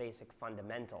 All of the basic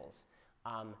fundamentals.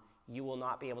 You will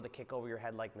not be able to kick over your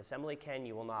head like Miss Emily can.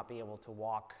 You will not be able to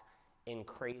walk in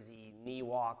crazy knee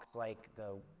walks like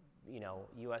the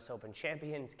U.S. Open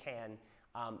champions can.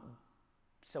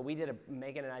 So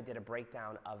Megan and I did a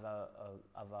breakdown of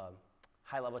a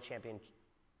high-level champions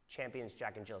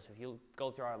Jack and Jill. So if you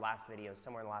go through our last videos,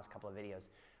 somewhere in the last couple of videos,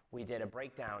 we did a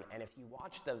breakdown, and if you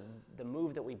watch the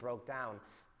move that we broke down,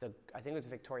 I think it was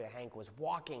Victoria Hank was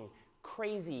walking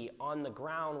crazy on the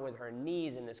ground with her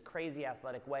knees in this crazy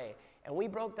athletic way, and we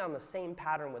broke down the same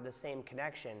pattern with the same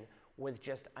connection with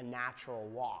just a natural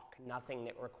walk, nothing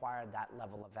that required that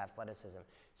level of athleticism.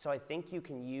 So I think you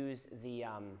can use the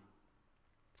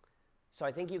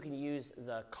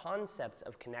concepts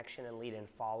of connection and lead and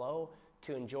follow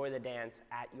to enjoy the dance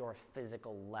at your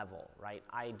physical level, right?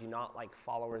 I do not like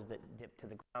followers that dip to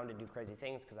the ground and do crazy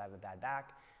things because I have a bad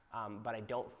back, but I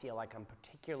don't feel like I'm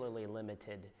particularly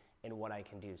limited in what I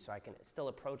can do. So I can still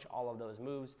approach all of those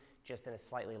moves just in a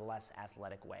slightly less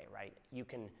athletic way, right? You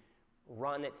can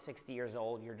run at 60 years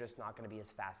old, you're just not gonna be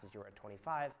as fast as you were at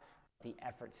 25. The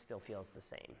effort still feels the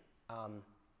same.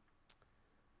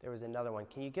 There was another one.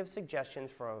 Can you give suggestions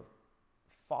for a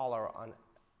follower on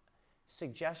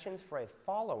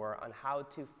how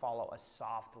to follow a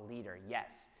soft leader?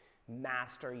 Yes,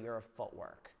 master your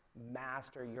footwork.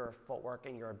 Master your footwork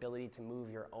and your ability to move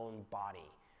your own body.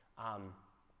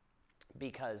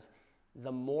 Because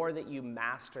the more that you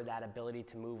master that ability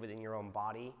to move within your own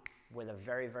body with a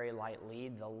very, very light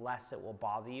lead, the less it will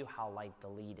bother you how light the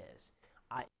lead is.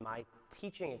 In my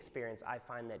teaching experience, I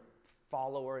find that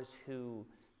followers who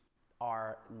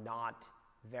are not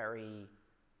very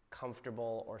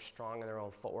comfortable or strong in their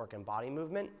own footwork and body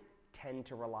movement tend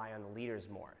to rely on the leaders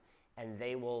more. And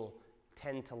they will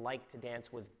tend to like to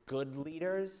dance with good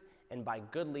leaders. And by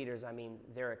good leaders, I mean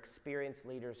they're experienced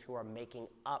leaders who are making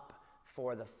up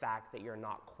for the fact that you're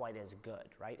not quite as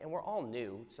good, right? And we're all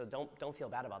new, so don't feel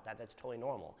bad about that. That's totally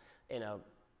normal. In a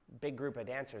big group of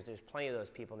dancers, there's plenty of those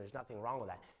people, and there's nothing wrong with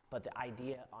that. But the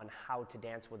idea on how to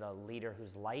dance with a leader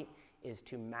who's light is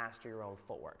to master your own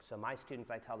footwork. So my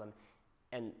students, I tell them,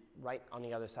 and right on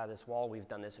the other side of this wall, we've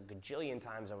done this a gajillion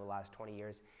times over the last 20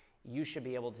 years, you should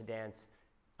be able to dance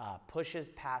pushes,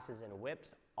 passes, and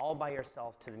whips all by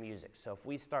yourself to the music. So if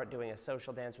we start doing a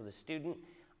social dance with a student,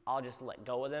 I'll just let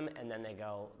go of them, and then they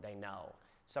know.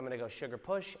 So I'm going to go sugar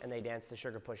push, and they dance the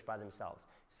sugar push by themselves.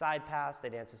 Side pass, they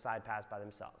dance the side pass by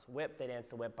themselves. Whip, they dance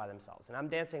the whip by themselves. And I'm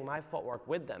dancing my footwork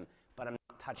with them, but I'm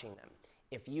not touching them.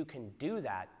 If you can do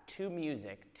that to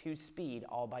music, to speed,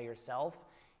 all by yourself,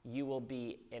 you will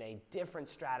be in a different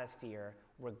stratosphere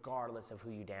regardless of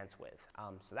who you dance with.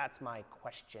 So that's my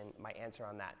question, my answer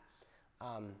on that.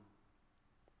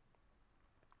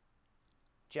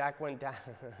 Jack went down.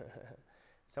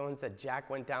 Someone said Jack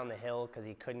went down the hill because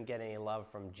he couldn't get any love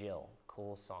from Jill.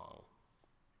 Cool song.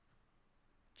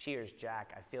 Cheers,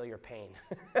 Jack. I feel your pain.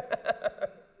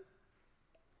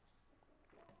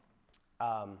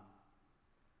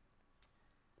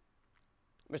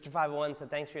 Mr. 501 said,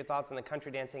 thanks for your thoughts on the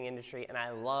country dancing industry, and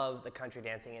I love the country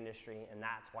dancing industry, and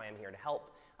that's why I'm here to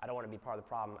help. I don't want to be part of the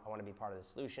problem. I want to be part of the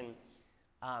solution.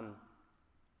 Can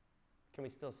we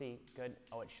still see? Good?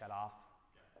 Oh, it shut off.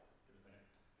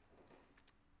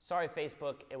 Sorry,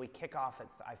 Facebook, and we kick off at,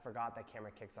 I forgot that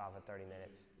camera kicks off at 30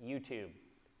 minutes. YouTube.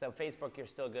 So Facebook, you're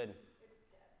still good.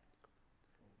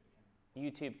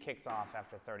 YouTube kicks off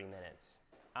after 30 minutes.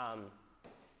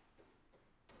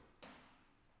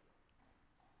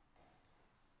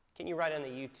 Can you write on the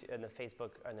YouTube, on the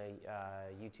Facebook, on the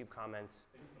YouTube comments?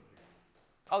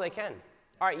 Oh, they can.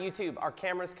 All right, YouTube, our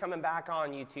camera's coming back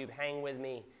on YouTube. Hang with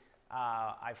me.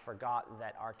 I forgot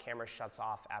that our camera shuts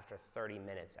off after 30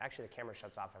 minutes. Actually, the camera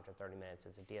shuts off after 30 minutes.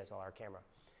 It's a DSLR camera.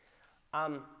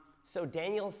 So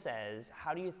Daniel says,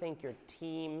 how do you think your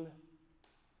team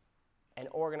and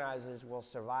organizers will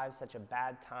survive such a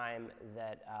bad time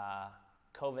that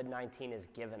COVID-19 has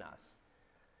given us?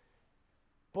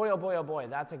 Boy, oh boy,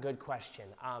 that's a good question.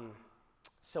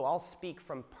 So I'll speak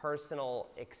from personal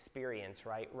experience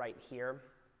right here.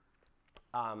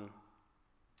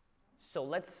 So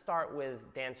let's start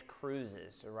with dance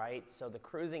cruises, right? So the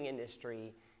cruising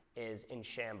industry is in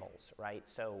shambles, right?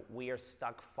 So we are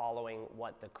stuck following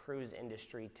what the cruise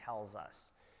industry tells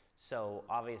us. So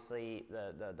obviously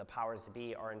the powers that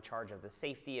be are in charge of the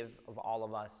safety of all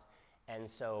of us, and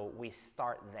so we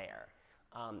start there.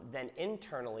 Then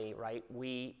internally, right,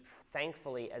 we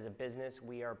thankfully as a business,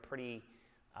 we are pretty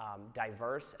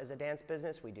diverse as a dance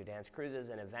business. We do dance cruises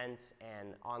and events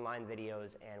and online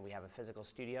videos, and we have a physical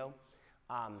studio.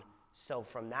 So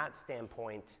from that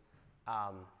standpoint,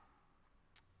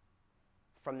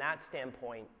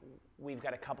 we've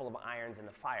got a couple of irons in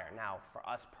the fire. Now, for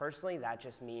us personally, that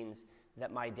just means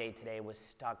that my day today was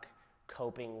stuck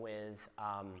coping with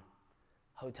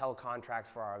hotel contracts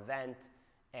for our event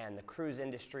and the cruise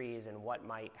industries and what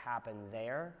might happen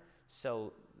there.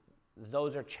 So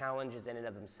those are challenges in and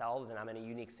of themselves, and I'm in a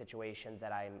unique situation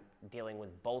that I'm dealing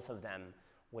with both of them,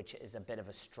 which is a bit of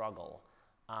a struggle.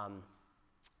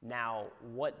 Now,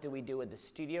 what do we do with the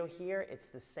studio here? It's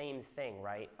the same thing,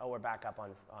 right? Oh, we're back up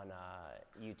on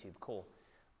YouTube, cool.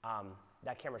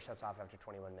 That camera shuts off after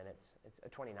 21 minutes. It's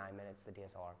 29 minutes, the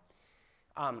DSLR.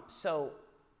 So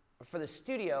for the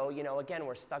studio, you know, again,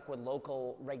 we're stuck with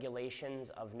local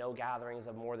regulations of no gatherings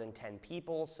of more than 10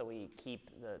 people, so we keep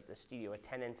the studio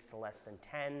attendance to less than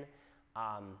 10.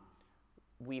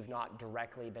 We've not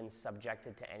directly been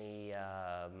subjected to any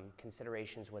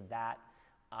considerations with that.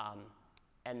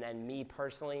 And then me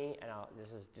personally, and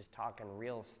this is just talking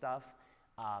real stuff,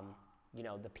 you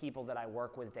know, the people that I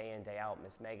work with day in, day out,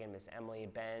 Miss Megan, Miss Emily,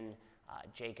 Ben,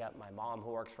 Jacob, my mom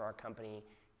who works for our company,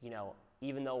 you know,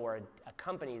 even though we're a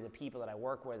company, the people that I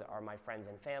work with are my friends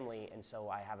and family, and so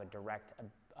I have a direct,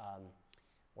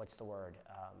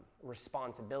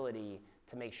 responsibility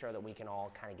to make sure that we can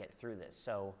all kind of get through this.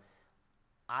 So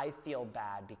I feel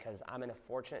bad because I'm in a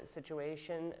fortunate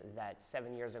situation that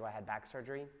 7 years ago I had back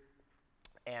surgery,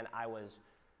 and I was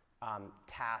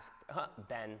tasked,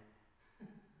 Ben,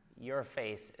 your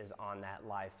face is on that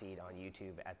live feed on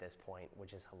YouTube at this point,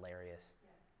 which is hilarious,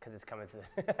 because it's coming through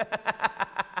the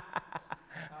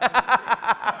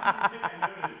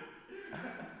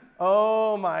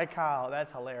Oh my cow,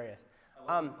 that's hilarious.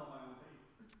 I love to tell my own thing.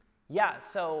 Yeah,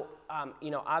 so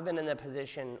you know, I've been in a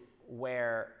position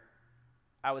where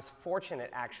I was fortunate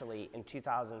actually in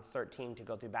 2013 to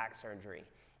go through back surgery,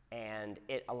 and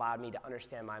it allowed me to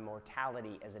understand my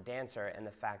mortality as a dancer and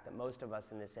the fact that most of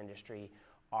us in this industry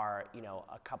are, you know,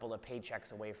 a couple of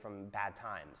paychecks away from bad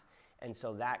times. And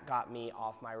so that got me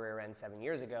off my rear end 7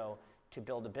 years ago to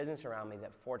build a business around me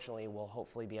that fortunately will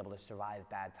hopefully be able to survive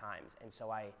bad times. And so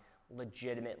I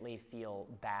legitimately feel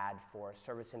bad for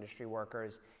service industry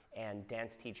workers and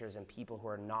dance teachers and people who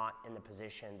are not in the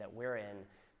position that we're in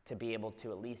to be able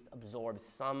to at least absorb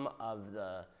some of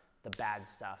the bad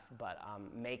stuff. But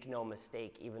make no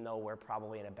mistake, even though we're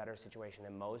probably in a better situation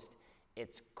than most,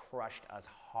 it's crushed us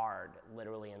hard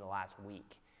literally in the last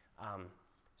week.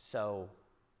 So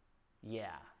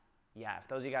yeah, if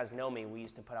those of you guys know me, we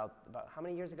used to put out, about how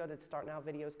many years ago did Start Now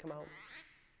videos come out?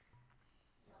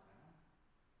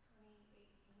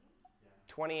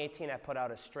 2018, I put out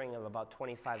a string of about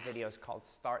 25 videos called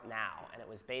Start Now, and it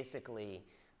was basically,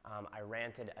 I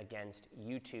ranted against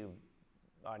YouTube,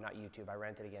 not YouTube, I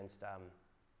ranted against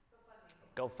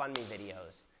GoFundMe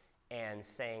videos, and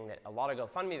saying that a lot of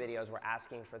GoFundMe videos were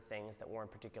asking for things that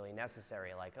weren't particularly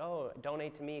necessary, like, oh,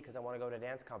 donate to me because I want to go to a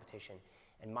dance competition.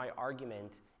 And my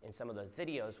argument in some of those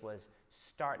videos was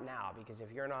start now, because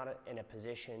if you're not in a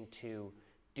position to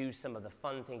do some of the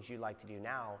fun things you like to do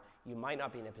now, you might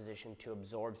not be in a position to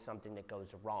absorb something that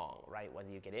goes wrong, right? Whether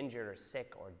you get injured or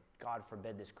sick or, God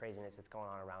forbid, this craziness that's going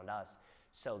on around us.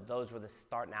 So those were the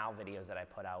Start Now videos that I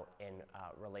put out in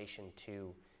relation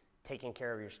to taking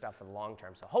care of your stuff for the long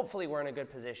term. So hopefully we're in a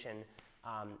good position.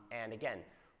 And again,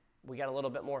 we got a little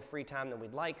bit more free time than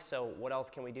we'd like, so what else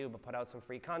can we do but put out some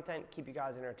free content, keep you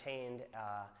guys entertained,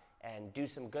 and do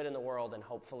some good in the world, and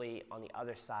hopefully on the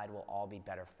other side we'll all be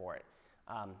better for it.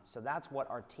 So that's what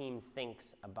our team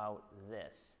thinks about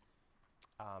this.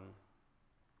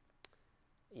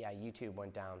 Yeah, YouTube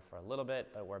went down for a little bit,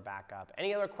 but we're back up.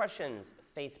 Any other questions,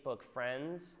 Facebook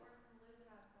friends? Gordon Luke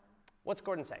has one. What's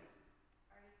Gordon say? Are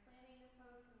you planning to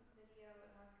post some video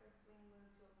and West Coast swing move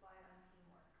to apply it on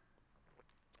teamwork?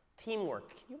 Teamwork.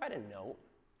 Can you write a note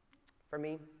for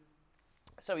me?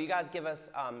 So you guys give us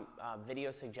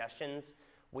video suggestions.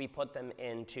 We put them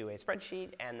into a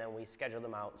spreadsheet and then we schedule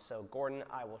them out. So Gordon,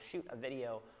 I will shoot a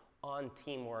video on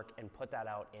teamwork and put that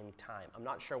out in time. I'm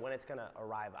not sure when it's gonna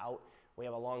arrive out. We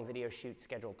have a long video shoot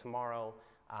scheduled tomorrow,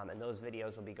 and those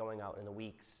videos will be going out in the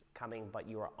weeks coming, but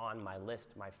you are on my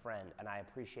list, my friend, and I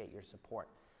appreciate your support.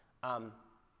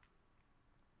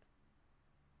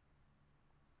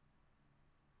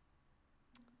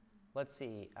 Let's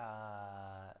see. Mr.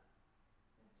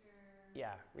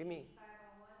 Yeah, read me.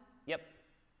 501. Yep.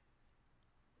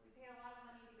 We pay a lot of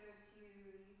money to go to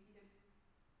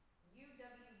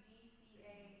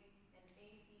UWDCA and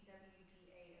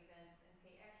ACWDA events and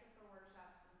pay extra for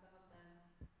workshops, and some of them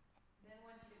then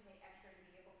want you to pay extra to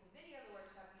be able to video the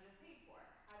workshop you just paid for.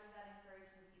 How does that encourage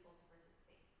new people to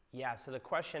participate? Yeah, so the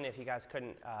question, if you guys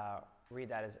couldn't read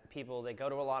that, is people, they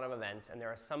go to a lot of events, and there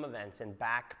are some events, and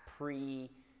back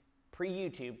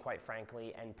pre-YouTube, quite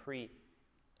frankly, and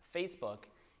pre-Facebook,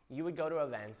 you would go to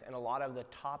events, and a lot of the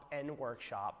top-end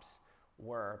workshops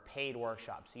were paid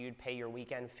workshops. So you'd pay your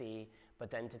weekend fee,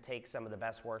 but then to take some of the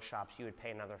best workshops, you would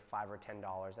pay another $5 or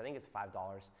 $10, I think it's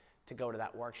 $5, to go to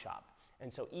that workshop.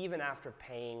 And so even after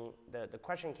paying, the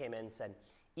question came in and said,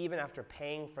 even after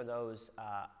paying for those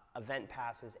event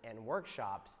passes and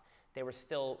workshops, they were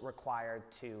still required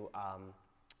to,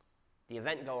 the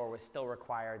event goer was still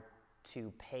required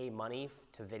to pay money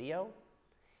to video.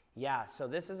 Yeah, so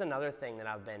this is another thing that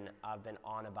I've been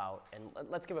on about, and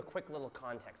let's give a quick little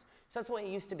context. So that's the way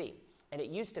it used to be. And it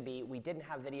used to be we didn't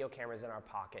have video cameras in our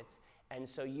pockets, and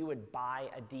so you would buy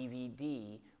a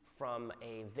DVD from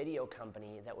a video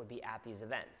company that would be at these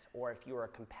events. Or if you were a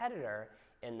competitor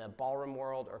in the ballroom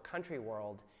world or country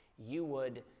world, you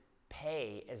would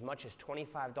pay as much as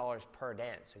 $25 per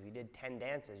dance. So if you did 10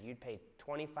 dances, you'd pay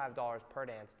 $25 per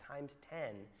dance times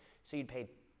 10, so you'd pay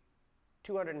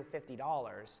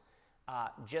 $250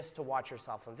 just to watch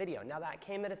yourself on video. Now that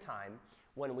came at a time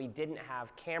when we didn't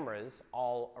have cameras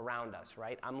all around us,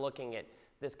 right? I'm looking at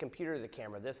this computer is a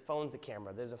camera, this phone's a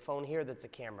camera, there's a phone here that's a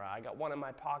camera, I got one in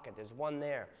my pocket, there's one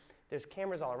there. There's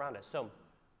cameras all around us. So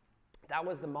that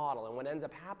was the model, and what ends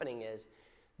up happening is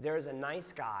there's a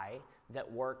nice guy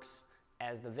that works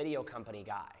as the video company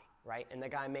guy, right? And the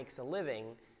guy makes a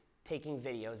living taking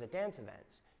videos at dance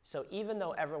events. So even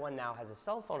though everyone now has a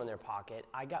cell phone in their pocket,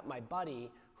 I got my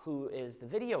buddy who is the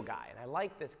video guy, and I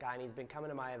like this guy, and he's been coming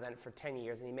to my event for 10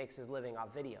 years, and he makes his living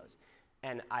off videos.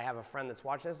 And I have a friend that's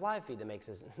watching this live feed that makes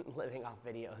his living off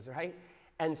videos, right?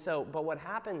 And so, but what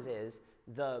happens is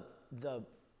the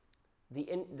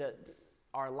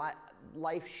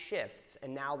life shifts,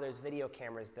 and now there's video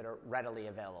cameras that are readily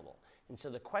available. And so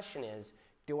the question is,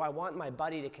 do I want my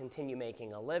buddy to continue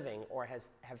making a living, or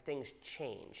have things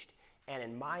changed? And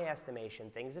in my estimation,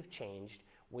 things have changed.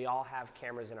 We all have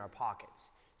cameras in our pockets.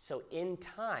 So in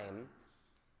time,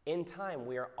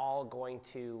 we are all going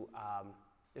to,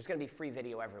 there's going to be free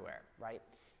video everywhere, right?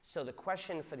 So the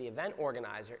question for the event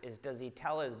organizer is, does he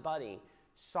tell his buddy,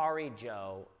 sorry,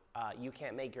 Joe, you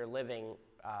can't make your living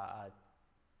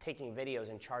taking videos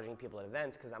and charging people at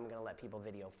events because I'm going to let people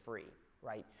video free,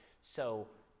 right? So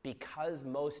because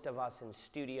most of us in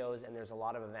studios, and there's a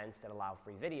lot of events that allow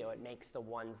free video, it makes the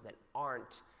ones that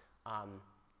aren't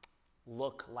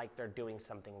look like they're doing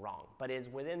something wrong. But it is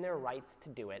within their rights to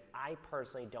do it. I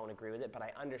personally don't agree with it, but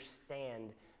I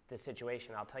understand the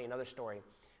situation. I'll tell you another story.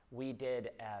 We did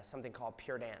something called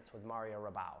Pure Dance with Mario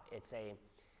Rabau. It's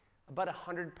about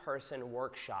 100-person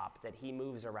workshop that he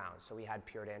moves around. So we had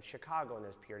Pure Dance Chicago, and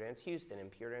there's Pure Dance Houston,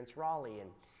 and Pure Dance Raleigh, and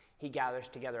he gathers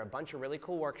together a bunch of really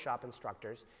cool workshop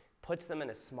instructors, puts them in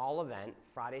a small event,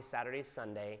 Friday, Saturday,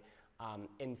 Sunday,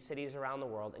 in cities around the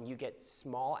world, and you get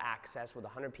small access with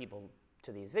 100 people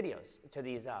to these videos, to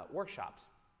these workshops.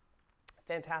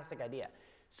 Fantastic idea.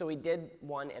 So we did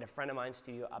one at a friend of mine's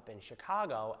studio up in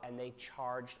Chicago, and they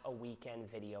charged a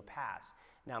weekend video pass.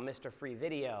 Now, Mr. Free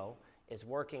Video is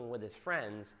working with his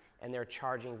friends, and they're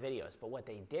charging videos. But what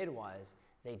they did was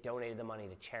they donated the money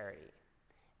to charity.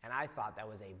 And I thought that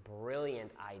was a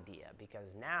brilliant idea,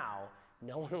 because now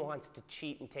no one wants to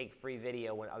cheat and take free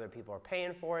video when other people are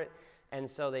paying for it. And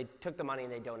so they took the money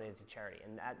and they donated to charity.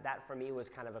 And that for me was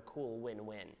kind of a cool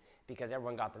win-win, because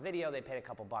everyone got the video, they paid a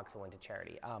couple bucks and went to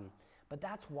charity. But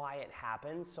that's why it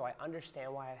happens, so I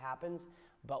understand why it happens,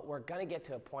 but we're gonna get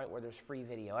to a point where there's free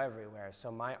video everywhere. So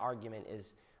my argument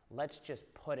is, let's just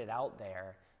put it out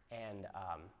there, and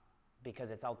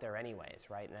because it's out there anyways,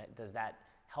 right? And does that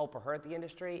help or hurt the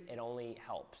industry? It only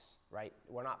helps, right?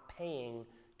 We're not paying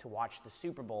to watch the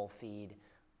Super Bowl feed.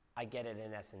 I get it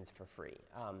in essence for free.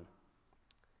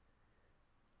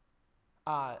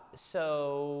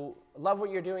 So love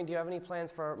what you're doing. Do you have any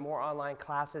plans for more online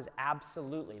classes?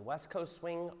 Absolutely. West Coast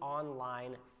Swing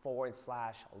Online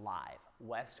 /live.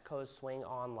 West Coast Swing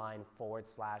Online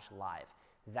 /live.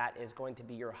 That is going to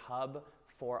be your hub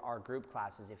for our group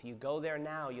classes. If you go there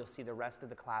now, you'll see the rest of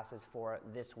the classes for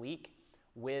this week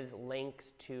with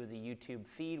links to the YouTube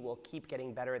feed. We'll keep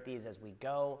getting better at these as we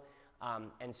go.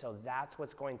 And so that's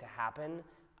what's going to happen.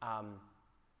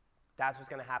 That's what's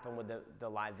going to happen with the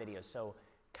live videos. So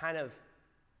kind of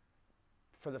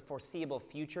for the foreseeable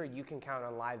future, you can count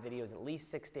on live videos at least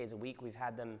 6 days a week. We've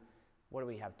had them, what do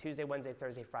we have? Tuesday, Wednesday,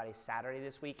 Thursday, Friday, Saturday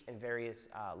this week in various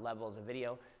levels of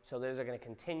video. So those are going to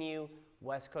continue.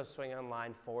 West Coast Swing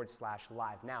Online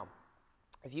 /live. Now,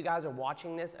 if you guys are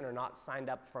watching this and are not signed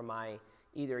up for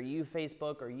either you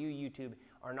Facebook or you YouTube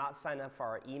are not signed up for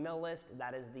our email list,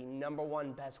 that is the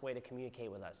 #1 best way to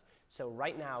communicate with us. So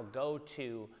right now, go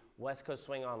to West Coast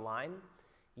Swing Online.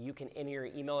 You can enter your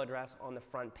email address on the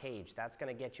front page. That's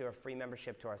going to get you a free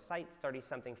membership to our site,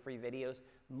 30-something free videos.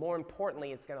 More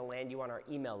importantly, it's going to land you on our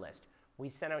email list. We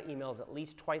send out emails at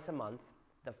least twice a month.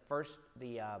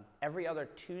 Every other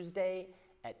Tuesday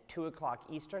at 2 o'clock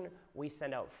Eastern, we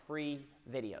send out free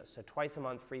videos. So twice a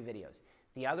month, free videos.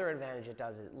 The other advantage it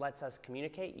does is it lets us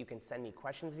communicate. You can send me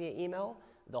questions via email.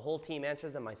 The whole team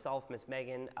answers them, myself, Miss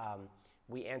Megan.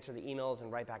 We answer the emails and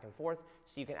write back and forth.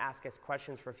 So you can ask us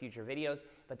questions for future videos.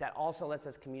 But that also lets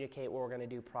us communicate where we're going to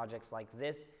do projects like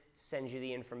this, send you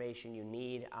the information you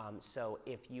need. So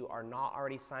if you are not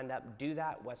already signed up, do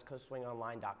that,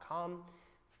 westcoastswingonline.com.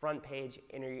 Front page,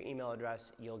 enter your email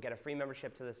address. You'll get a free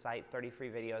membership to the site, 30 free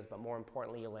videos, but more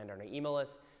importantly, you'll land on our email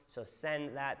list. So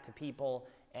send that to people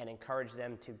and encourage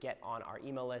them to get on our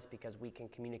email list, because we can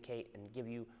communicate and give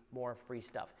you more free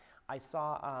stuff. I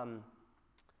saw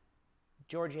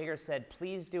George Yeager said,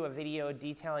 please do a video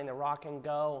detailing the Rock and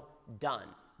Go.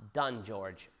 Done,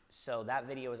 George. So that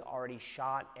video is already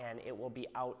shot, and it will be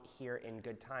out here in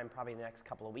good time, probably the next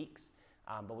couple of weeks.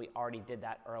 But we already did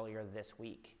that earlier this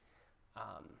week.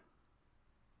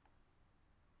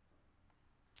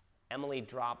 Emily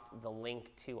dropped the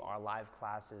link to our live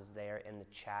classes there in the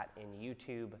chat in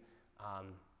YouTube.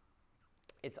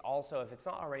 It's also, if it's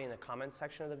not already in the comments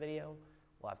section of the video,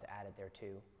 we'll have to add it there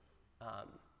too.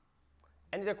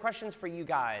 Any other questions for you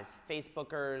guys,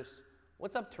 Facebookers?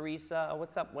 What's up, Teresa?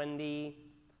 What's up, Wendy?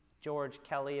 George,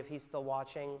 Kelly, if he's still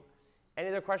watching. Any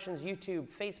other questions, YouTube,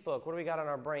 Facebook? What do we got on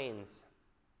our brains?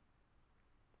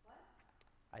 What?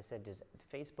 I said, does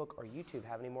Facebook or YouTube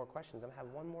have any more questions? I'm gonna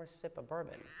have one more sip of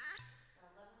bourbon. 11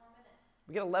 more minutes.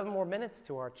 We get 11 more minutes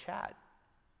to our chat.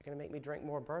 You're going to make me drink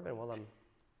more bourbon while I'm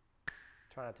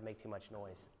trying not to make too much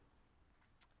noise.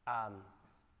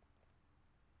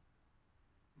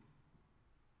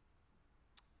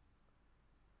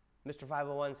 Mr.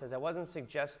 501 says, I wasn't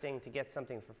suggesting to get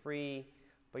something for free,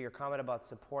 but your comment about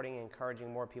supporting and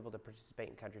encouraging more people to participate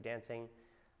in country dancing.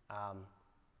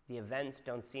 The events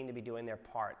don't seem to be doing their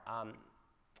part.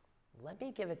 Let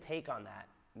me give a take on that,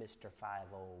 Mr.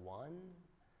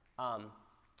 501.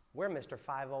 We're Mr.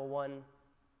 501.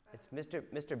 It's Mr.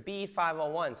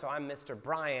 B501, so I'm Mr.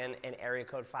 Brian in area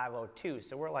code 502,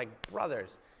 so we're like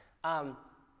brothers.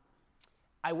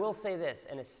 I will say this,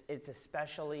 and it's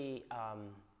especially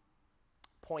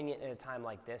poignant in a time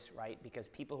like this, right? Because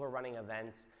people who are running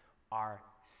events are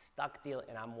stuck dealing,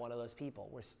 and I'm one of those people.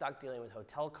 We're stuck dealing with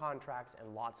hotel contracts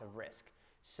and lots of risk.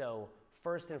 So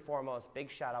first and foremost, big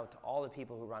shout out to all the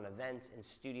people who run events and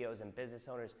studios and business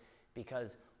owners,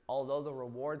 because although the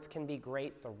rewards can be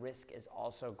great, the risk is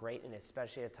also great, and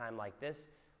especially at a time like this,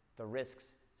 the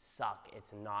risks suck.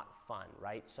 It's not fun,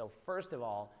 right? So first of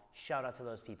all, shout out to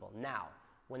those people. Now,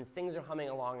 when things are humming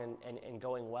along and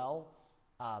going well,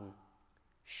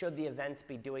 should the events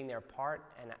be doing their part?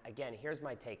 And again, here's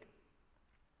my take.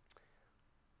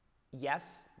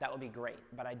 Yes, that would be great,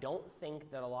 but I don't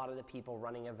think that a lot of the people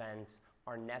running events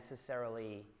are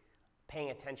necessarily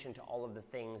paying attention to all of the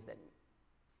things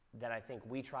that I think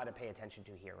we try to pay attention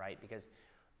to here, right? Because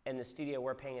in the studio,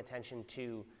 we're paying attention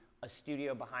to a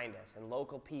studio behind us and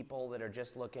local people that are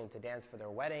just looking to dance for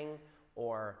their wedding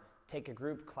or take a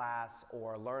group class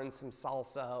or learn some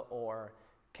salsa or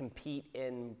compete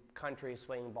in country,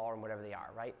 swing, ballroom, whatever they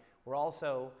are, right? We're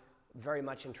also very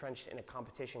much entrenched in a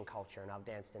competition culture, and I've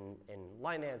danced in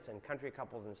line dance and country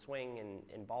couples and swing and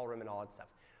in ballroom and all that stuff.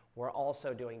 We're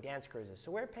also doing dance cruises,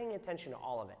 so we're paying attention to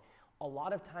all of it. A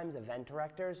lot of times event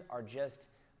directors are just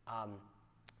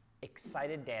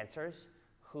excited dancers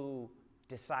who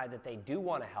decide that they do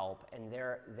want to help, and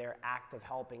their act of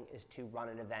helping is to run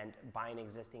an event, buy an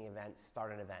existing event,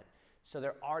 start an event. So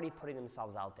they're already putting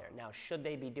themselves out there. Now, should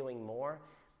they be doing more?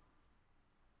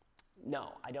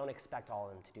 No, I don't expect all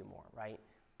of them to do more, right?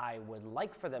 I would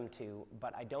like for them to,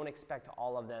 but I don't expect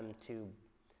all of them to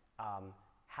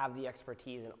have the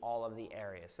expertise in all of the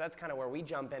areas. So that's kind of where we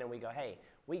jump in and we go, hey,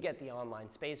 we get the online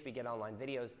space, we get online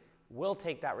videos, we'll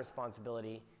take that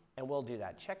responsibility and we'll do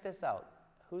that. Check this out.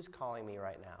 Who's calling me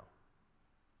right now?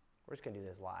 We're just gonna do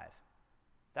this live.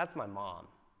 That's my mom,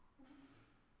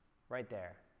 right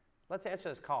there. Let's answer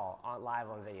this call live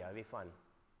on video, it'd be fun.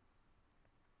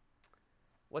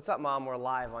 What's up, Mom? We're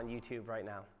live on YouTube right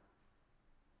now.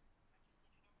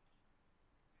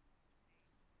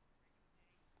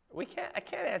 I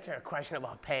can't answer a question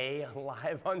about pay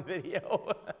live on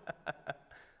video.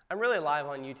 I'm really live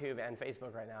on YouTube and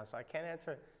Facebook right now, so I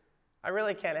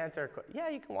really can't answer yeah,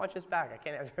 you can watch us back. I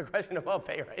can't answer a question about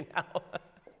pay right now.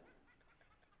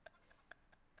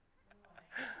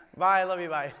 Bye, love you,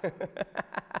 bye.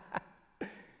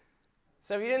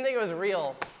 So if you didn't think it was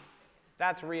real,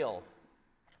 that's real.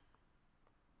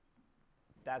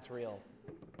 That's real.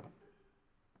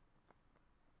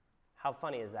 How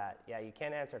funny is that? Yeah, you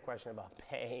can't answer a question about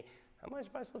pay. How much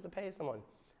am I supposed to pay someone?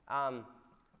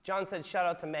 John said, shout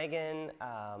out to Megan.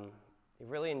 He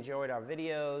really enjoyed our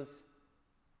videos.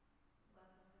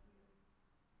 Lesson with you.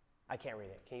 I can't read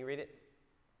it. Can you read it?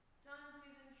 John and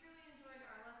Susan truly enjoyed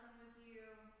our lesson with you.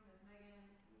 Ms. Megan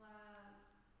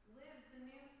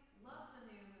love the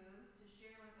new moves to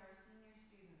share with our senior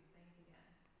students. Thanks again.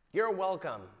 You're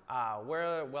welcome.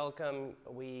 We're welcome.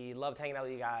 We loved hanging out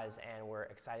with you guys, and we're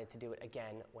excited to do it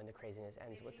again when the craziness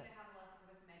ends. They What's came that? to have a lesson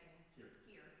with Megan.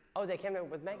 Here. Oh, they came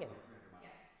with Megan. Yes.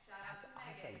 Shout That's out to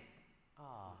awesome. Megan.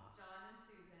 Ah, John and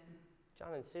Susan.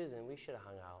 John and Susan, we should have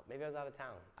hung out. Maybe I was out of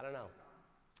town. I don't know.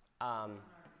 On our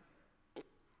future.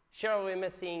 Cheryl, we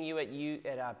miss seeing you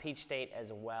at Peach State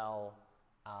as well.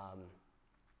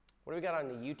 What do we got on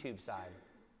the YouTube side?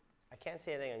 I can't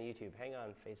see anything on YouTube. Hang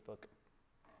on, Facebook.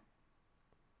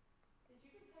 Did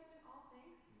you just type in all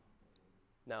things?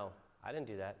 No, I didn't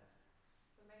do that.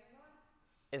 So Megan going?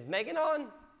 Is Megan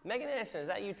on? Megan Anderson, is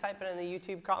that you typing in the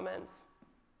YouTube comments?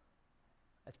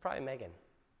 That's probably Megan.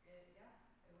 Yeah, it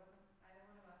wasn't either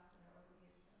one of us, and it wasn't you,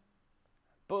 so.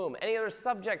 Boom. Any other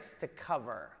subjects to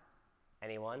cover?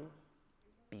 Anyone?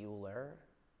 Bueller.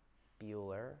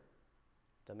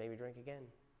 Don't make me drink again.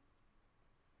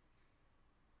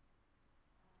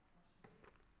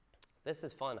 This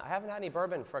is fun. I haven't had any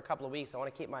bourbon for a couple of weeks. I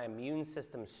want to keep my immune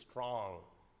system strong.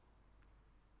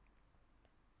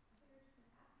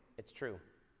 It's true.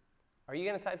 Are you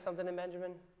going to type something in,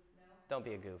 Benjamin? No. Don't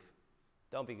be a goof.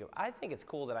 Don't be a goof. I think it's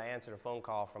cool that I answered a phone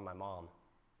call from my mom.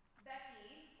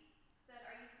 Becky said,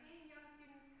 are you seeing young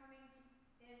students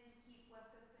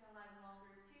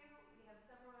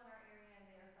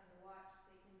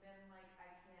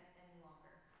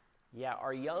Yeah,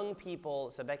 our young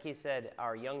people, so Becky said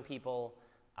our young people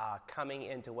coming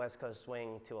into West Coast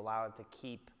Swing to allow it to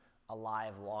keep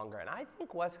alive longer. And I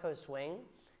think West Coast Swing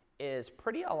is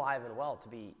pretty alive and well, to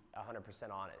be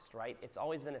 100% honest, right? It's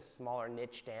always been a smaller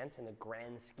niche dance in the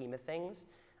grand scheme of things.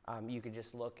 You could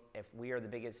just look, if we are the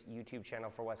biggest YouTube channel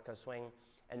for West Coast Swing,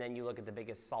 and then you look at the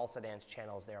biggest salsa dance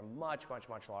channels, they're much, much,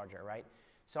 much larger, right?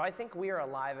 So I think we are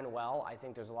alive and well. I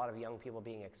think there's a lot of young people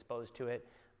being exposed to it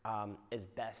as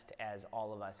best as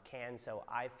all of us can. So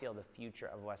I feel the future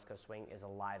of West Coast Swing is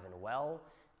alive and well.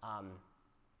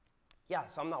 Yeah,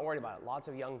 so I'm not worried about it. Lots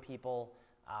of young people,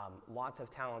 lots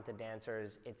of talented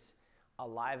dancers. It's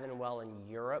alive and well in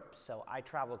Europe. So I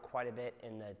traveled quite a bit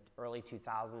in the early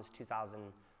 2000s,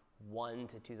 2001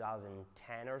 to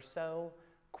 2010 or so,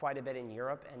 quite a bit in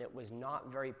Europe, and it was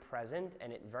not very present,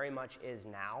 and it very much is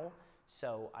now.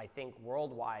 So I think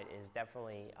worldwide is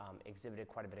definitely exhibited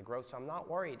quite a bit of growth. So I'm not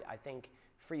worried. I think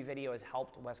free video has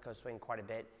helped West Coast Swing quite a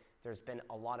bit. There's been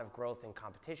a lot of growth in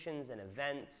competitions and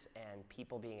events and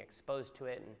people being exposed to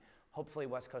it. And hopefully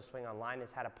West Coast Swing Online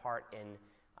has had a part in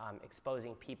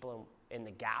exposing people in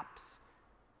the gaps.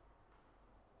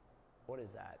 What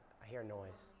is that? I hear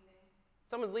noise.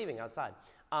 Someone's leaving outside.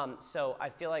 So I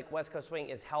feel like West Coast Swing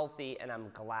is healthy, and I'm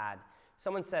glad.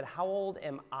 Someone said, how old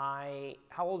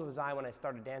was I when I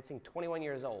started dancing? 21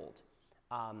 years old.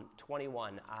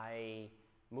 21. I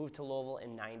moved to Louisville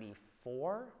in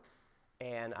 94,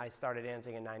 and I started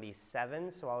dancing in 97,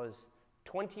 so I was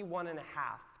 21 and a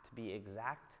half to be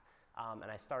exact. And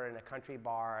I started in a country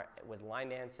bar with line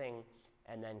dancing,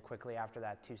 and then quickly after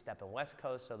that, two-step and West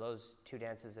Coast. So those two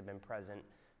dances have been present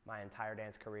my entire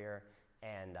dance career.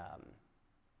 And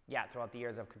yeah, throughout the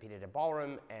years, I've competed at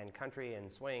ballroom and country and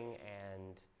swing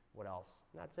and what else?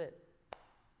 And that's it.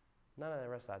 None of the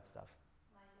rest of that stuff.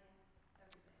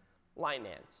 Line dance, everything. Line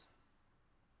dance.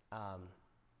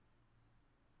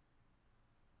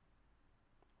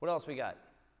 What else we got?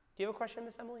 Do you have a question,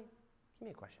 Miss Emily? Give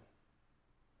me a question.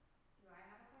 Do I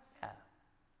have a question? Yeah.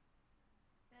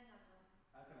 Ben has one.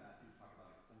 I was going to ask you to talk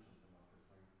about extensions in West Coast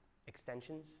Swing.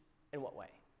 Extensions? In what way?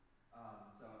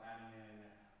 So adding in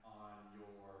on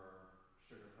your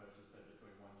sugar push, instead of just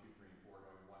going 1, 2, 3, and 4,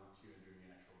 going 1, 2, and doing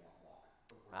an extra walk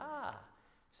before you Ah,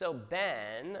 so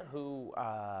Ben, who,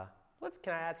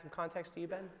 can I add some context to you,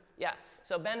 Ben? Yeah,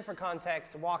 so Ben, for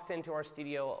context, walked into our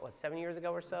studio, 7 years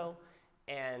ago or so,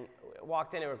 and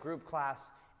walked into a group class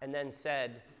and then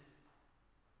said,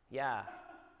 yeah,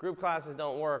 group classes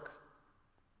don't work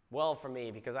well for me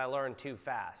because I learn too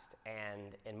fast.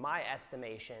 And in my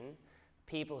estimation,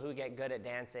 people who get good at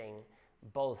dancing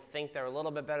both think they're a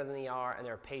little bit better than they are, and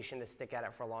they're patient to stick at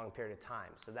it for a long period of time.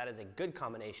 So that is a good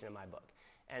combination in my book.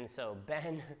 And so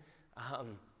Ben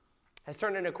has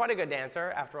turned into quite a good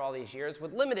dancer after all these years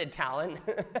with limited talent.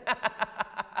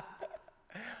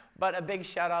 But a big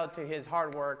shout out to his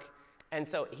hard work. And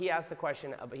so he asked the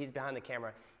question, he's behind the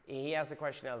camera, he asked the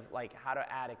question of like how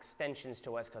to add extensions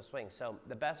to West Coast Swing. So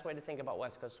the best way to think about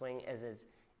West Coast Swing is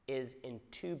in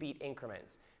 2-beat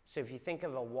increments. So if you think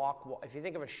of if you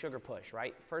think of a sugar push,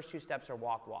 right? First 2 steps are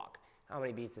walk, walk. How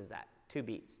many beats is that? 2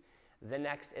 beats. The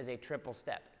next is a triple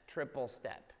step, triple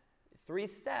step. 3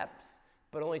 steps,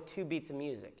 but only 2 beats of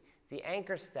music. The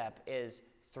anchor step is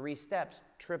 3 steps,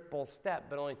 triple step,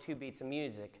 but only 2 beats of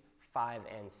music, 5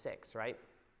 and 6, right?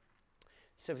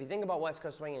 So if you think about West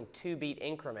Coast Swing in 2-beat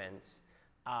increments,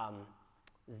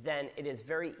 then it is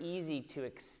very easy to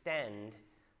extend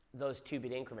those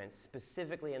 2-beat increments,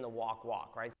 specifically in the walk,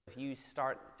 walk, right? If you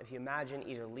imagine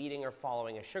either leading or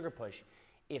following a sugar push,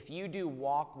 if you do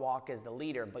walk, walk as the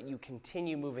leader, but you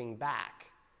continue moving back,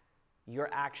 you're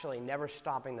actually never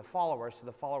stopping the follower, so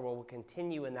the follower will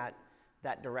continue in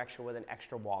that direction with an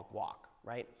extra walk, walk,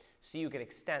 right? So you could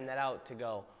extend that out to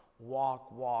go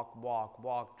walk, walk, walk,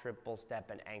 walk, triple step,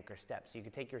 and anchor step. So you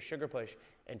could take your sugar push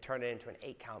and turn it into an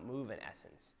 8-count move in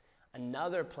essence.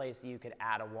 Another place that you could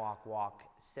add a walk, walk,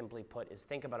 simply put, is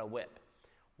think about a whip.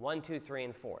 1, 2, 3,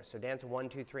 and 4. So dance 1,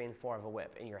 2, 3, and 4 of a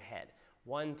whip in your head.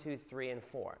 1, 2, 3, and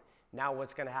 4. Now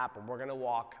what's going to happen? We're going to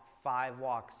walk 5,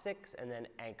 walk 6, and then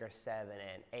anchor 7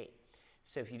 and 8.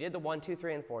 So if you did the 1, 2,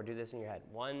 3, and 4, do this in your head.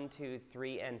 1, 2,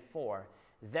 3, and 4.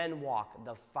 Then walk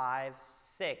the 5,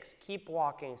 6. Keep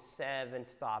walking 7,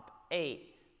 stop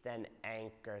 8. Then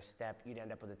anchor step. You'd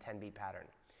end up with a 10-beat pattern.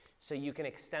 So you can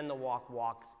extend the walk,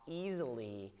 walks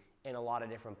easily in a lot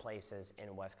of different places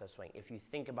in West Coast Swing if you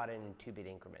think about it in 2-beat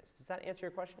increments. Does that answer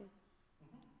your question?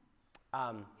 You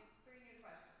have 3 new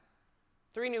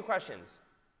questions. 3 new questions.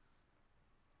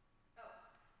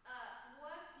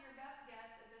 What's your best guess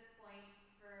at this point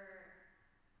for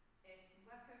if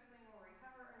West Coast Swing will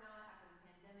recover or not after the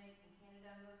pandemic in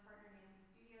Canada? Most partner dancing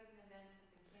studios and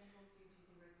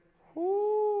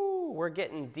we're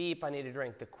getting deep. I need a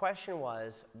drink. The question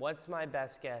was, what's my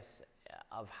best guess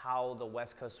of how the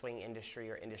West Coast swing industry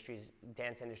or industries,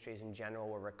 dance industries in general,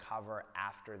 will recover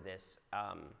after this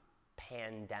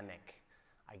pandemic?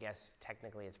 I guess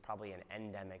technically it's probably an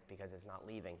endemic because it's not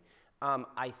leaving.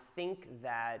 I think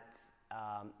that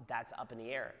that's up in the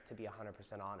air, to be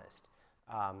 100% honest.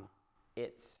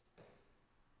 It's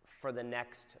for the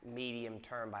next medium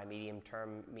term, by medium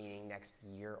term meaning next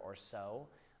year or so,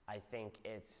 I think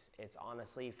it's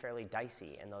honestly fairly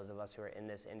dicey, and those of us who are in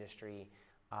this industry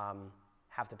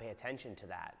have to pay attention to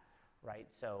that, right?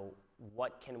 So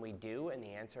what can we do? And the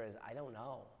answer is, I don't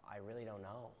know. I really don't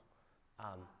know.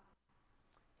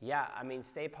 Yeah, I mean,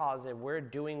 stay positive. We're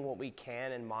doing what we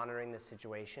can and monitoring the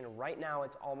situation. Right now,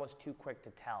 it's almost too quick to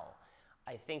tell.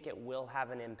 I think it will have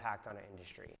an impact on our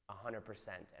industry, 100%.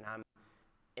 And I'm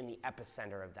in the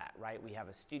epicenter of that, right? We have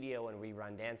a studio and we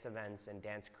run dance events and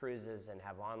dance cruises and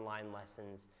have online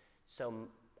lessons. So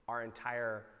our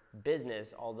entire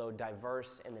business, although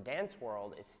diverse in the dance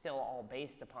world, is still all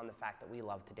based upon the fact that we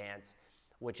love to dance,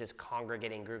 which is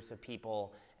congregating groups of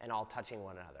people and all touching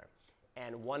one another.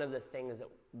 And one of the things that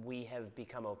we have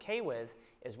become okay with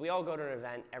is we all go to an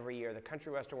event every year, the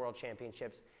Country Western World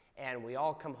Championships, and we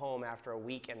all come home after a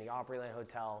week in the Opryland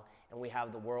Hotel and we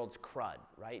have the world's crud,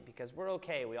 right? Because we're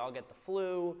okay, we all get the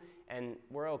flu, and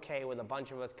we're okay with a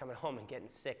bunch of us coming home and getting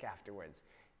sick afterwards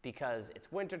because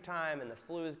it's wintertime and the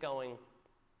flu is going.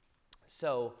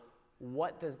 So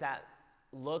what does that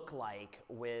look like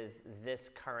with this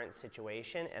current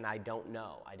situation? And I don't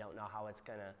know. I don't know how it's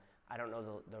gonna, I don't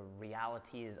know the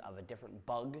realities of a different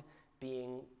bug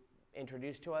being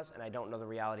introduced to us, and I don't know the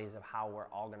realities of how we're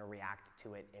all gonna react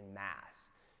to it in mass.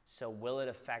 So will it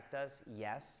affect us?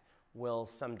 Yes. Will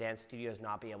some dance studios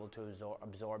not be able to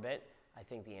absorb it? I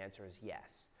think the answer is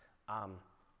yes.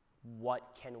 What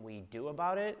can we do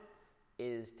about it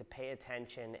is to pay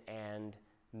attention and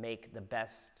make the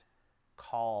best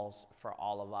calls for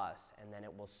all of us, and then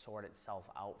it will sort itself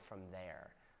out from there.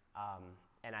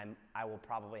 And I will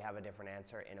probably have a different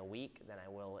answer in a week than I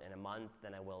will in a month,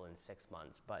 than I will in 6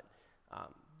 months. But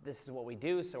this is what we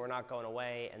do, so we're not going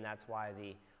away, and that's why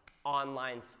the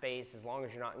online space, as long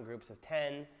as you're not in groups of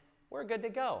 10, we're good to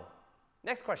go.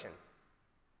 Next question.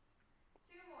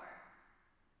 2 more.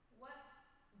 What's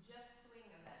just swing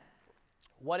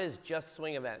events? What is just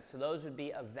swing events? So those would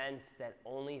be events that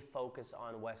only focus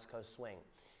on West Coast swing.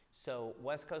 So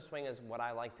West Coast swing is what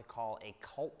I like to call a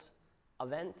cult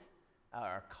event,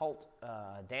 or cult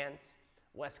dance.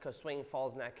 West Coast swing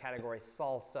falls in that category.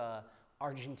 Salsa,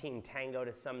 Argentine tango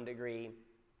to some degree,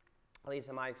 at least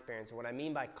in my experience. And what I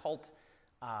mean by cult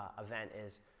event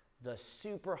is the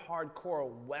super hardcore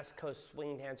West Coast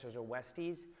swing dancers or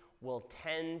Westies will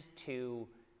tend to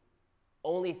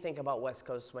only think about West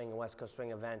Coast swing and West Coast swing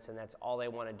events, and that's all they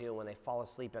want to do. When they fall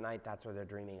asleep at night, that's what they're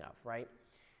dreaming of, right?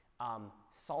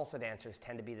 Salsa dancers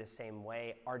tend to be the same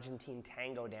way. Argentine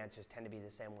tango dancers tend to be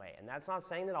the same way. And that's not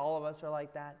saying that all of us are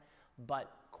like that,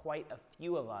 but quite a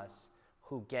few of us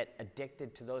who get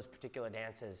addicted to those particular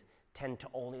dances tend to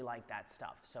only like that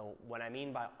stuff. So what I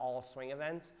mean by all swing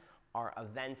events are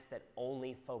events that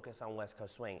only focus on West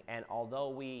Coast swing. And although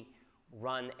we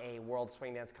run a World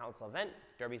Swing Dance Council event,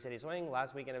 Derby City Swing,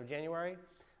 last weekend of January,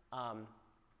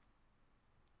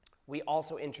 we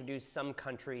also introduced some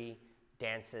country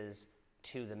dances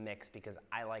to the mix because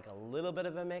I like a little bit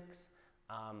of a mix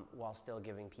while still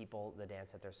giving people the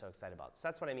dance that they're so excited about. So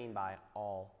that's what I mean by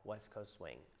all West Coast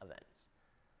swing events.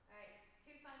 All right,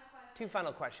 2 final questions. 2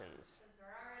 final questions. Since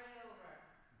we're already over.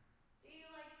 Do you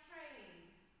like trains?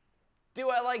 Do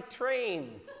I like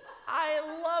trains? I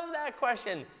love that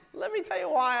question. Let me tell you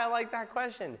why I like that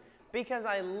question. Because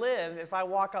I live, if I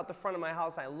walk out the front of my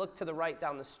house and I look to the right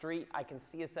down the street, I can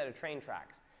see a set of train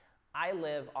tracks. I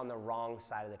live on the wrong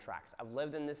side of the tracks. I've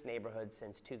lived in this neighborhood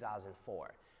since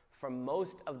 2004. For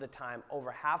most of the time,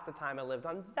 over half the time, I lived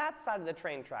on that side of the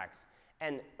train tracks.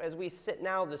 And as we sit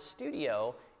now, the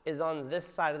studio is on this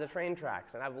side of the train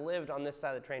tracks. And I've lived on this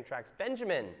side of the train tracks.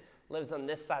 Benjamin lives on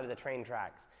this side of the train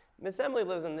tracks. Miss Emily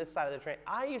lives on this side of the train.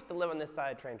 I used to live on this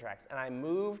side of the train tracks, and I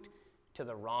moved to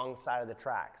the wrong side of the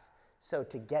tracks. So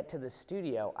to get to the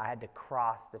studio, I had to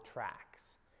cross the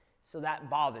tracks. So that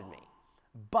bothered me.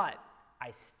 But I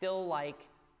still like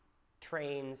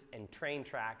trains and train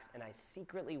tracks, and I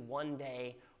secretly one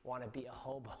day want to be a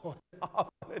hobo on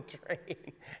a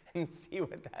train and see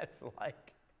what that's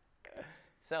like.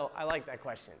 So I like that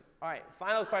question. All right,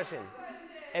 final question.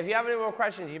 If you have any more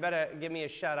questions, you better give me a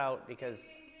shout out because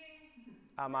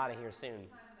I'm out of here soon.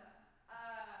 Time's up.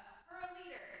 For a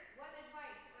leader, what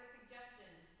advice or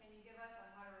suggestions can you give us on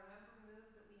how to remember moves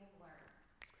that we have learned?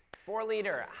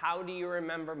 4-leader, how do you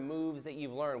remember moves that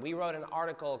you've learned? We wrote an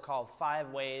article called 5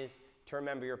 Ways to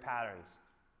Remember Your Patterns.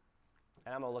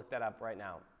 And I'm going to look that up right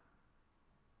now.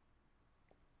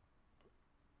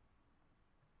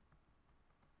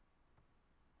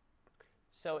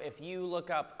 So if you look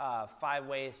up 5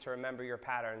 ways to remember your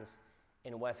patterns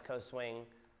in West Coast Swing,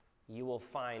 you will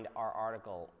find our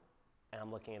article, and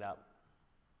I'm looking it up.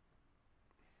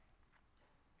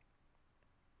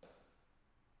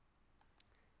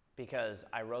 Because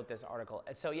I wrote this article.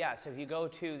 So yeah, so if you go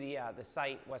to the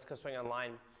site, West Coast Swing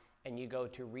Online, and you go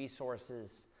to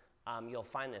resources, you'll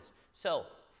find this. So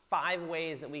 5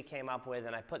 ways that we came up with,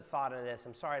 and I put thought into this.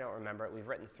 I'm sorry I don't remember it. We've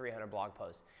written 300 blog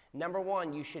posts. Number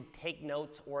 1, you should take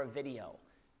notes or a video.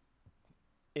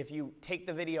 If you take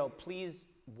the video, please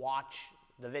watch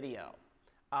the video.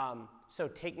 So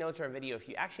take notes or a video. If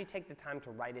you actually take the time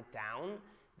to write it down,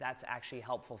 that's actually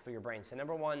helpful for your brain. So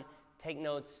number 1, take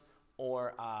notes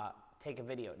or take a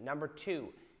video. Number 2,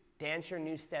 dance your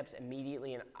new steps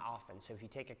immediately and often. So if you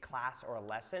take a class or a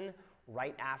lesson,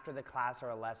 right after the class or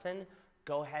a lesson,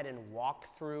 go ahead and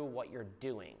walk through what you're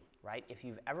doing, right? If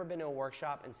you've ever been to a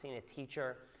workshop and seen a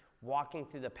teacher walking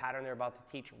through the pattern they're about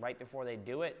to teach right before they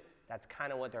do it, that's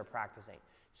kind of what they're practicing.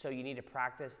 So you need to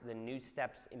practice the new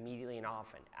steps immediately and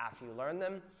often. After you learn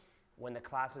them, when the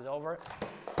class is over,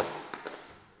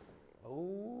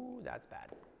 oh, that's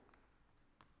bad.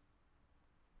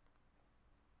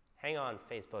 Hang on,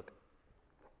 Facebook.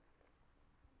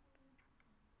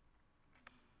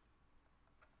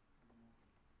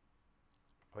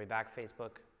 Are we back,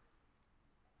 Facebook?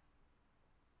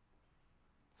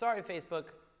 Sorry, Facebook.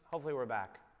 Hopefully we're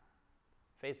back.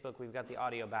 Facebook, we've got the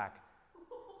audio back.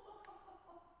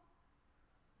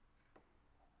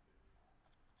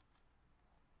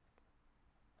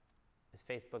 Is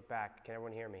Facebook back? Can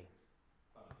everyone hear me?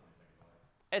 About a 20-second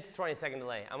delay. It's a 20-second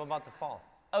delay. I'm about to fall.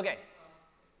 Okay.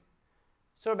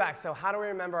 So we're back. So how do we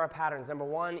remember our patterns? Number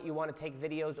 1, you want to take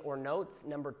videos or notes.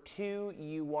 Number 2,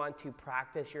 you want to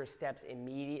practice your steps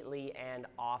immediately and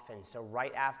often. So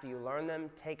right after you learn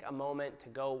them, take a moment to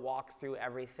go walk through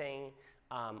everything.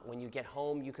 When you get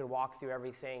home, you could walk through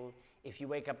everything. If you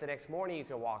wake up the next morning, you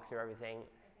could walk through everything. I think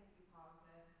you paused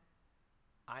it.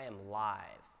 I am live.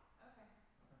 Okay.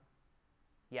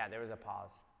 Yeah, there was a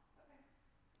pause.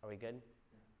 Okay. Are we good?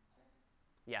 Sure.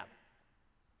 Yeah.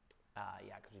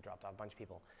 Yeah, because we dropped off a bunch of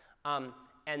people.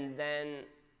 And then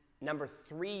number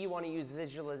 3, you want to use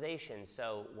visualization.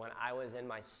 So when I was in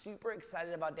my super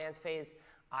excited about dance phase,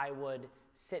 I would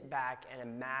sit back and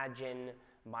imagine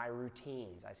my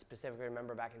routines. I specifically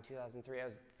remember back in 2003, I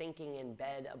was thinking in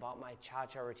bed about my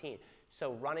cha-cha routine.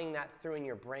 So running that through in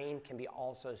your brain can be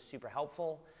also super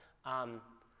helpful.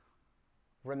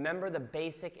 Remember the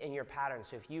basic in your pattern.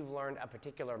 So if you've learned a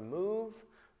particular move,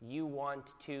 you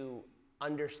want to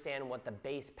understand what the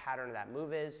base pattern of that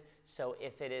move is. So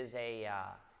if it is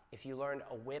if you learned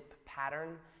a whip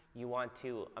pattern, you want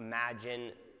to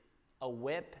imagine a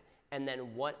whip, and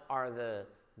then what are the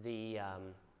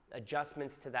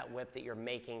adjustments to that whip that you're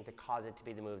making to cause it to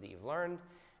be the move that you've learned.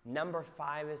 Number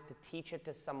 5 is to teach it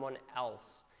to someone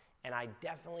else. And I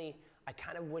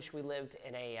kind of wish we lived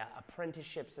in a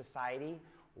apprenticeship society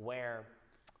where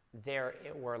there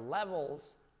were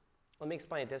levels. Let me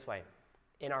explain it this way.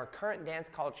 In our current dance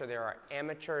culture, there are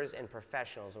amateurs and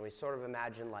professionals, and we sort of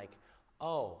imagine like,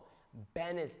 oh,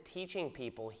 Ben is teaching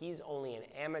people, he's only an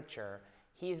amateur,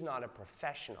 he's not a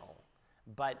professional.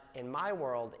 But in my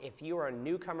world, if you are a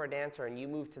newcomer dancer and you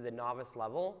move to the novice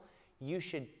level, you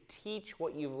should teach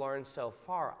what you've learned so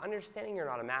far, understanding you're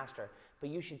not a master,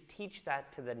 but you should teach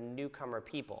that to the newcomer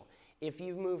people. If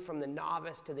you've moved from the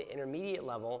novice to the intermediate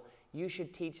level, you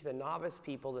should teach the novice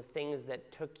people the things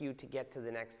that took you to get to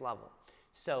the next level.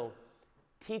 So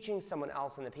teaching someone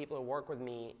else, and the people who work with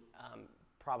me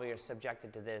probably are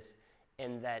subjected to this,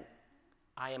 in that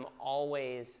I am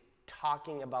always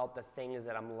talking about the things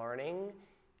that I'm learning,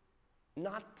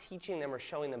 not teaching them or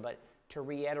showing them, but to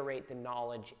reiterate the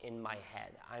knowledge in my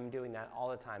head. I'm doing that all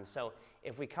the time. So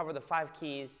if we cover the 5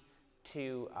 keys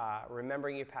to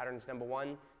remembering your patterns, number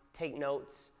 1, take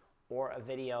notes or a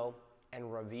video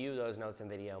and review those notes and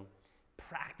video.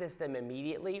 Practice them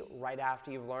immediately right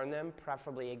after you've learned them,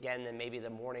 preferably again then maybe the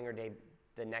morning or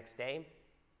the next day.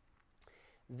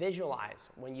 Visualize.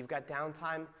 When you've got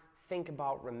downtime, think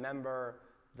about, remember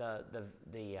the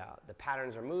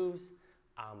patterns or moves.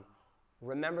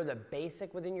 Remember the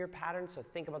basic within your pattern, so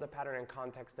think about the pattern in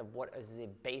context of what is the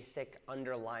basic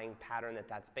underlying pattern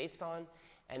that's based on.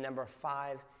 And number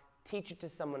 5, teach it to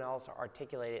someone else or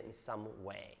articulate it in some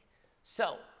way.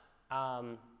 So,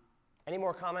 any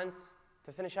more comments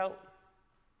to finish out?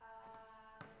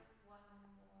 There's one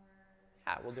more.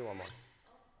 Yeah, we'll do one more.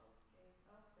 Oh, okay.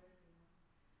 Oh, there's the one.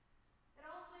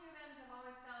 At all swing events, I've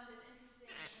always found it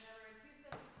interesting that whenever a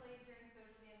two-step is played during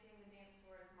social dancing, the dance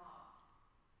floor is mobbed.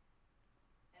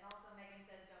 And also Megan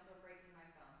said, don't go breaking my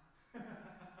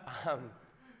phone.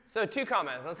 So 2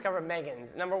 comments. Let's cover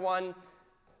Megan's. Number 1,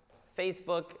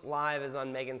 Facebook Live is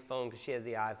on Megan's phone because she has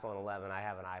the iPhone 11. I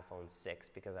have an iPhone 6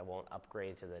 because I won't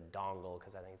upgrade to the dongle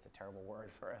because I think it's a terrible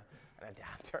word for an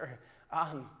adapter.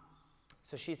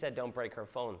 So she said don't break her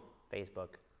phone.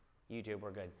 Facebook, YouTube,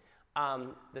 we're good.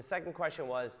 The second question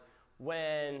was,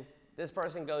 when this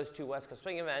person goes to West Coast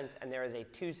Swing events and there is a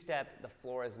 2-step, the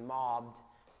floor is mobbed,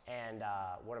 and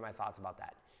what are my thoughts about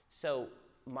that? So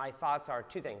my thoughts are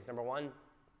 2 things. Number 1, it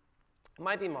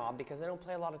might be mobbed because they don't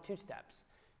play a lot of 2-steps.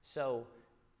 So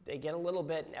they get a little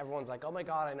bit and everyone's like, oh my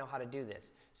God, I know how to do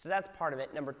this. So that's part of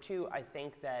it. Number 2, I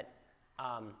think that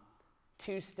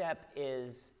 2-step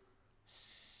is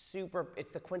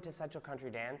it's the quintessential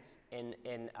country dance in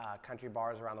country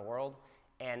bars around the world,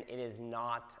 and it is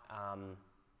not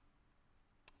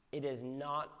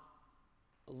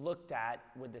looked at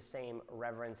with the same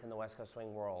reverence in the West Coast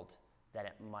Swing world that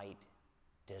it might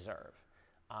deserve.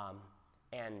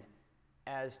 And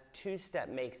as 2-step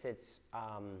makes its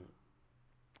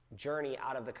journey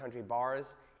out of the country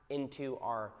bars into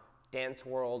our dance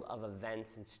world of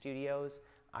events and studios,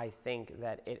 I think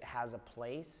that it has a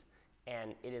place,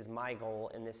 and it is my goal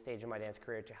in this stage of my dance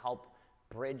career to help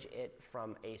bridge it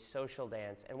from a social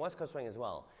dance, and West Coast Swing as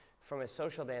well, from a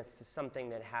social dance to something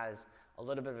that has a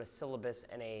little bit of a syllabus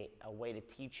and a way to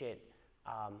teach it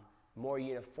more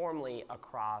uniformly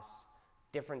across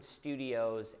different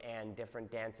studios and different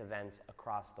dance events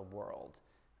across the world.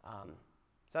 So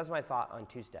that's my thought on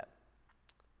 2-step.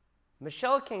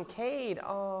 Michelle Kincaid,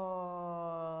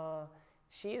 oh,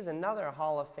 she is another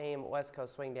Hall of Fame West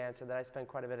Coast Swing dancer that I spent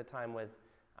quite a bit of time with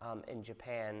in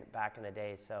Japan back in the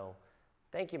day. So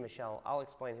thank you, Michelle. I'll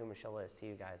explain who Michelle is to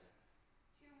you guys.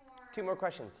 2 more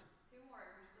questions. 2 more.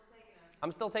 You're still taking them.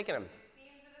 I'm still taking them. It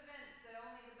seems at events that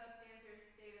only the best dancers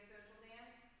stay to social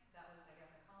dance. That was, I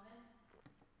guess, a comment.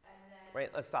 And then... Wait,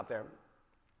 let's stop there.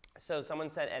 So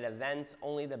someone said at events,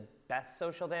 only the best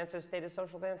social dancers stay to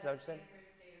social dance? Is that what you said?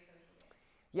 Dancers stay to social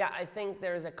dance. Yeah, I think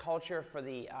there's a culture for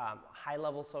the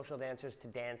high-level social dancers to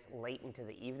dance late into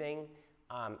the evening,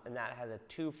 and that has a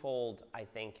 2-fold, I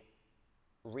think,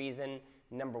 reason.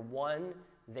 Number 1,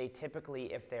 they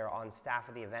typically, if they're on staff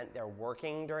at the event, they're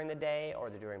working during the day, or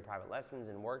they're doing private lessons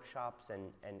and workshops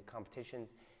and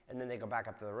competitions, and then they go back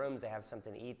up to the rooms, they have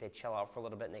something to eat, they chill out for a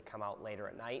little bit, and they come out later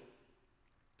at night.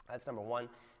 That's number 1.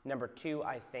 Number 2,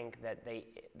 I think that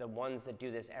the ones that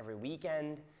do this every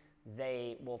weekend,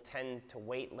 they will tend to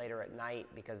wait later at night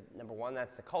because, number 1,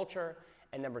 that's the culture,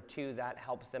 and number 2, that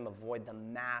helps them avoid the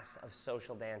mass of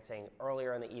social dancing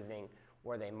earlier in the evening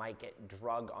where they might get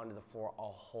drugged onto the floor a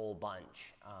whole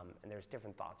bunch. And there's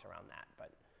different thoughts around that.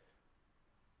 But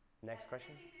next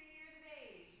question. At 53 years of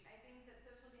age, I think that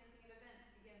social dancing at events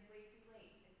begins way too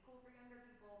late. It's cool for younger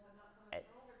people, but not so much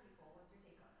for older people. What's your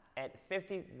take on that? At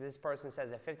 50, this person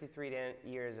says at 53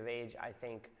 years of age, I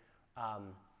think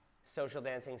social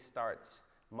dancing starts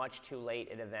much too late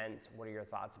at events. What are your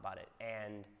thoughts about it?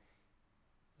 And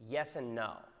yes and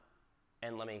no.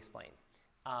 And let me explain.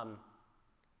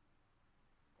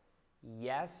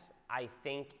 Yes, I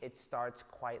think it starts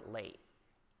quite late.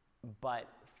 But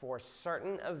for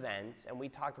certain events, and we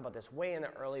talked about this way in the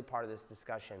early part of this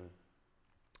discussion,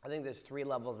 I think there's 3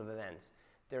 levels of events.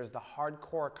 There's the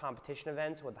hardcore competition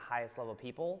events with the highest level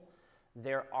people.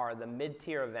 There are the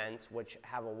mid-tier events, which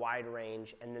have a wide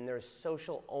range, and then there's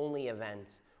social-only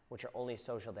events, which are only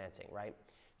social dancing, right?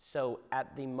 So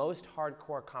at the most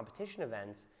hardcore competition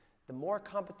events, the more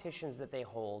competitions that they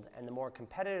hold and the more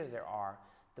competitors there are,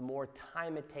 the more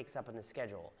time it takes up in the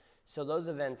schedule. So those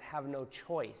events have no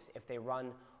choice. If they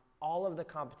run all of the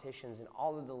competitions and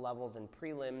all of the levels and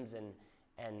prelims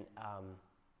and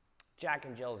Jack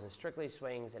and Jills and Strictly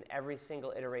Swings and every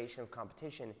single iteration of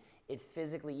competition, it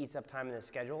physically eats up time in the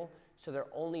schedule, so their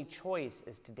only choice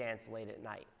is to dance late at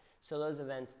night. So those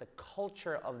events, the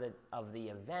culture of the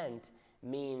event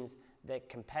means that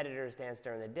competitors dance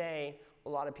during the day, a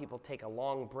lot of people take a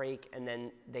long break, and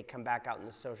then they come back out in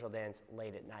the social dance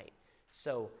late at night.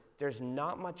 So there's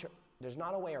not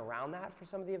a way around that for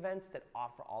some of the events that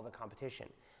offer all the competition.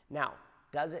 Now,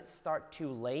 does it start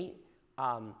too late?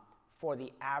 For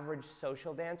the average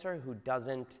social dancer who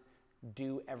doesn't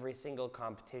do every single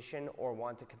competition or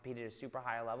want to compete at a super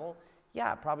high level,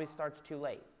 yeah, it probably starts too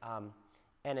late.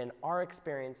 And in our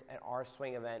experience at our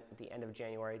swing event at the end of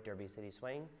January, Derby City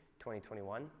Swing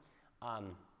 2021,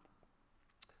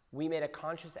 we made a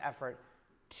conscious effort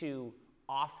to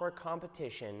offer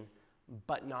competition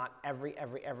but not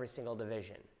every single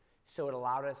division. So it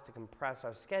allowed us to compress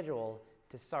our schedule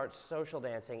to start social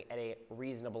dancing at a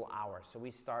reasonable hour. So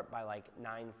we start by like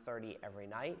 9:30 every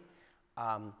night.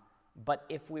 But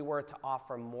if we were to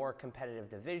offer more competitive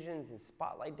divisions and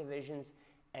spotlight divisions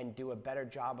and do a better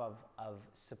job of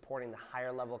supporting the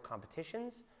higher level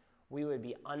competitions, we would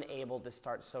be unable to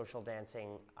start social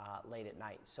dancing late at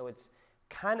night. So it's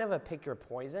kind of a pick your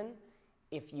poison.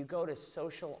 If you go to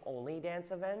social only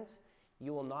dance events,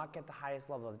 you will not get the highest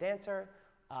level of dancer,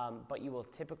 but you will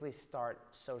typically start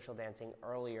social dancing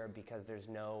earlier because there's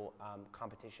no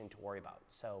competition to worry about.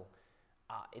 So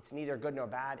it's neither good nor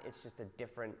bad, it's just a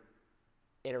different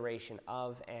iteration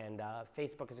of, and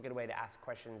Facebook is a good way to ask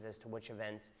questions as to which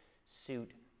events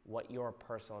suit what your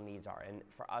personal needs are. And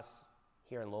for us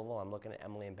here in Louisville, I'm looking at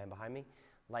Emily and Ben behind me,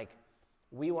 like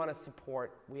we want to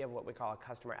support, we have what we call a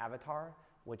customer avatar,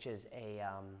 which is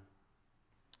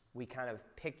we kind of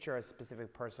picture a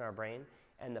specific person in our brain,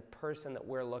 and the person that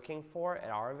we're looking for at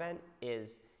our event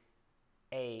is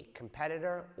a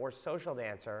competitor or social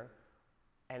dancer.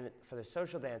 And for the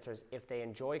social dancers, if they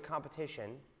enjoy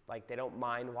competition, like they don't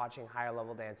mind watching higher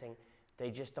level dancing,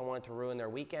 they just don't want it to ruin their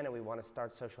weekend and we want to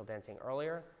start social dancing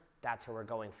earlier, that's who we're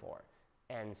going for.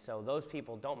 And so those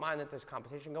people don't mind that there's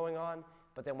competition going on,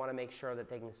 but they want to make sure that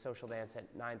they can social dance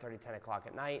at 9:30, 10 o'clock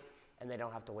at night, and they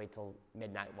don't have to wait till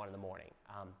midnight, 1 in the morning.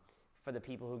 For the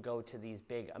people who go to these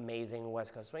big, amazing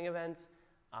West Coast Swing events,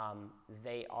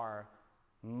 they are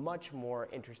much more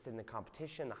interested in the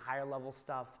competition, the higher level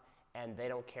stuff, and they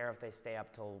don't care if they stay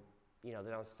up till, you know,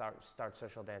 they don't start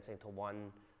social dancing till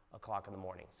 1 o'clock in the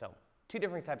morning. So 2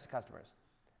 different types of customers.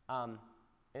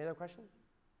 Any other questions?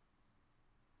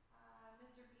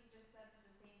 Mr. B just said that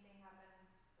the same thing happens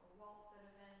for waltz at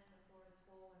events. The floor is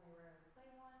full when they rarely play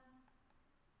one.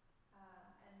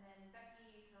 And then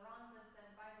Becky Carranza said,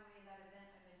 by the way, that event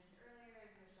I mentioned earlier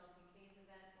is Michelle Kincaid's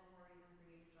event. One more reason for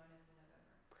you to join us in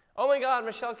November. Oh my God,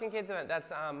 Michelle Kincaid's event.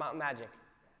 That's Mountain Magic.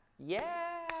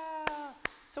 Yeah.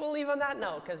 So we'll leave on that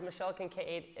note, because Michelle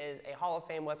Kincaid is a Hall of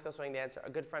Fame West Coast Swing dancer, a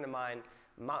good friend of mine.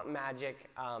 Mountain Magic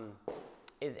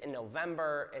is in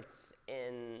November. It's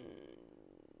in,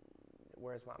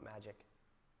 where's Mountain Magic?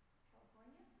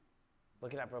 California?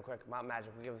 Look it up real quick. Mountain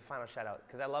Magic. We'll give a final shout out,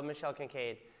 because I love Michelle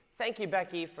Kincaid. Thank you,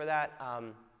 Becky, for that,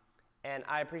 and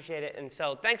I appreciate it. And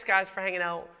so thanks, guys, for hanging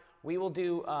out. We will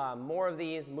do more of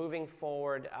these moving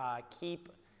forward. Keep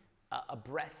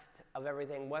abreast of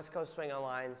everything. West Coast Swing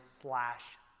Online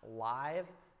 /live.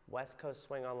 West Coast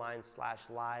Swing Online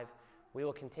 /live. We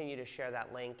will continue to share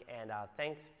that link, and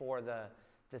thanks for the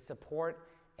support.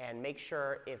 And make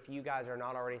sure, if you guys are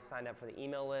not already signed up for the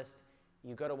email list,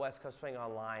 you go to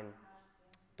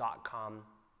westcoastswingonline.com,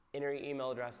 enter your email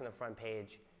address on the front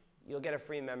page. You'll get a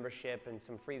free membership and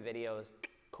some free videos.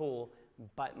 Cool.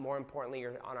 But more importantly,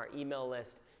 you're on our email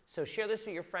list. So share this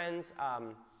with your friends,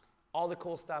 all the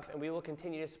cool stuff, and we will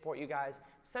continue to support you guys.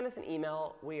 Send us an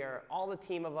email. All the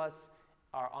team of us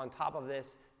are on top of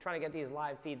this, trying to get these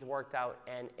live feeds worked out,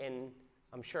 and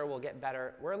I'm sure we'll get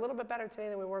better. We're a little bit better today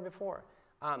than we were before.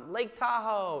 Lake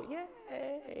Tahoe,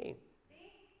 yay!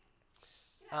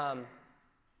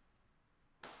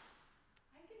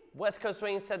 West Coast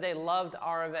Swing said they loved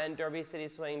our event, Derby City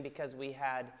Swing, because we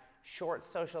had short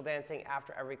social dancing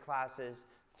after every classes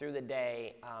through the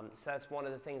day. So that's one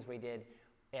of the things we did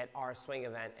at our swing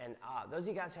event. And those of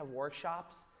you guys who have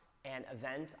workshops and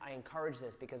events, I encourage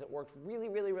this because it worked really,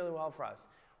 really, really well for us.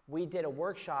 We did a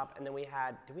workshop, and then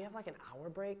did we have like an hour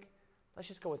break? Let's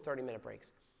just go with 30-minute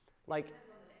breaks. Like,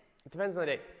 it depends on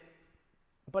the day.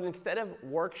 But instead of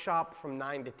workshop from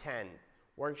 9 to 10,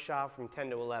 workshop from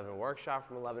 10 to 11, workshop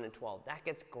from 11 to 12, that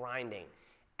gets grinding.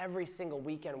 Every single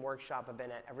weekend workshop I've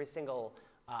been at, every single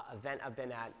event I've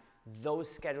been at, those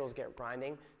schedules get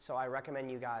grinding. So I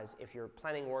recommend you guys, if you're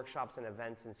planning workshops and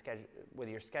events and with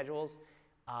your schedules,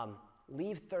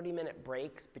 leave 30-minute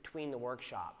breaks between the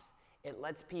workshops. It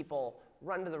lets people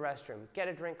run to the restroom, get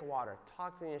a drink of water,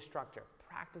 talk to the instructor,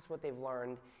 practice what they've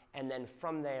learned, and then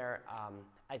from there,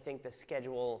 I think the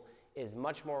schedule is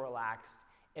much more relaxed.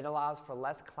 It allows for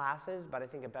less classes, but I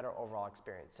think a better overall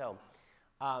experience. So,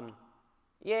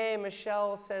 yay,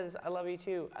 Michelle says, I love you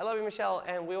too. I love you, Michelle,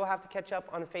 and we will have to catch up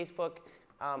on Facebook.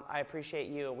 I appreciate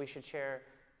you. We should share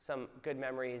some good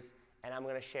memories, and I'm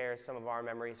going to share some of our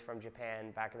memories from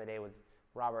Japan back in the day with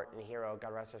Robert and Hiro,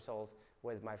 God rest their souls,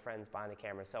 with my friends behind the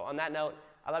camera. So on that note,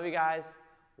 I love you guys.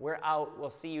 We're out. We'll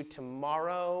see you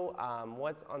tomorrow.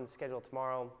 What's on the schedule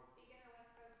tomorrow?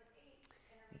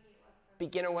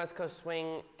 Beginner West Coast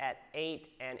Swing at 8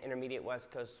 and Intermediate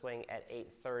West Coast Swing at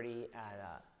 8:30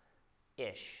 at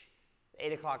ish.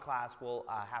 8 o'clock class will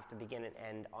have to begin and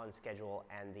end on schedule,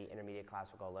 and the intermediate class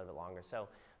will go a little bit longer. So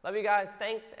love you guys,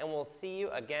 thanks, and we'll see you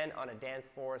again on a dance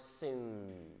floor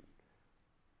soon.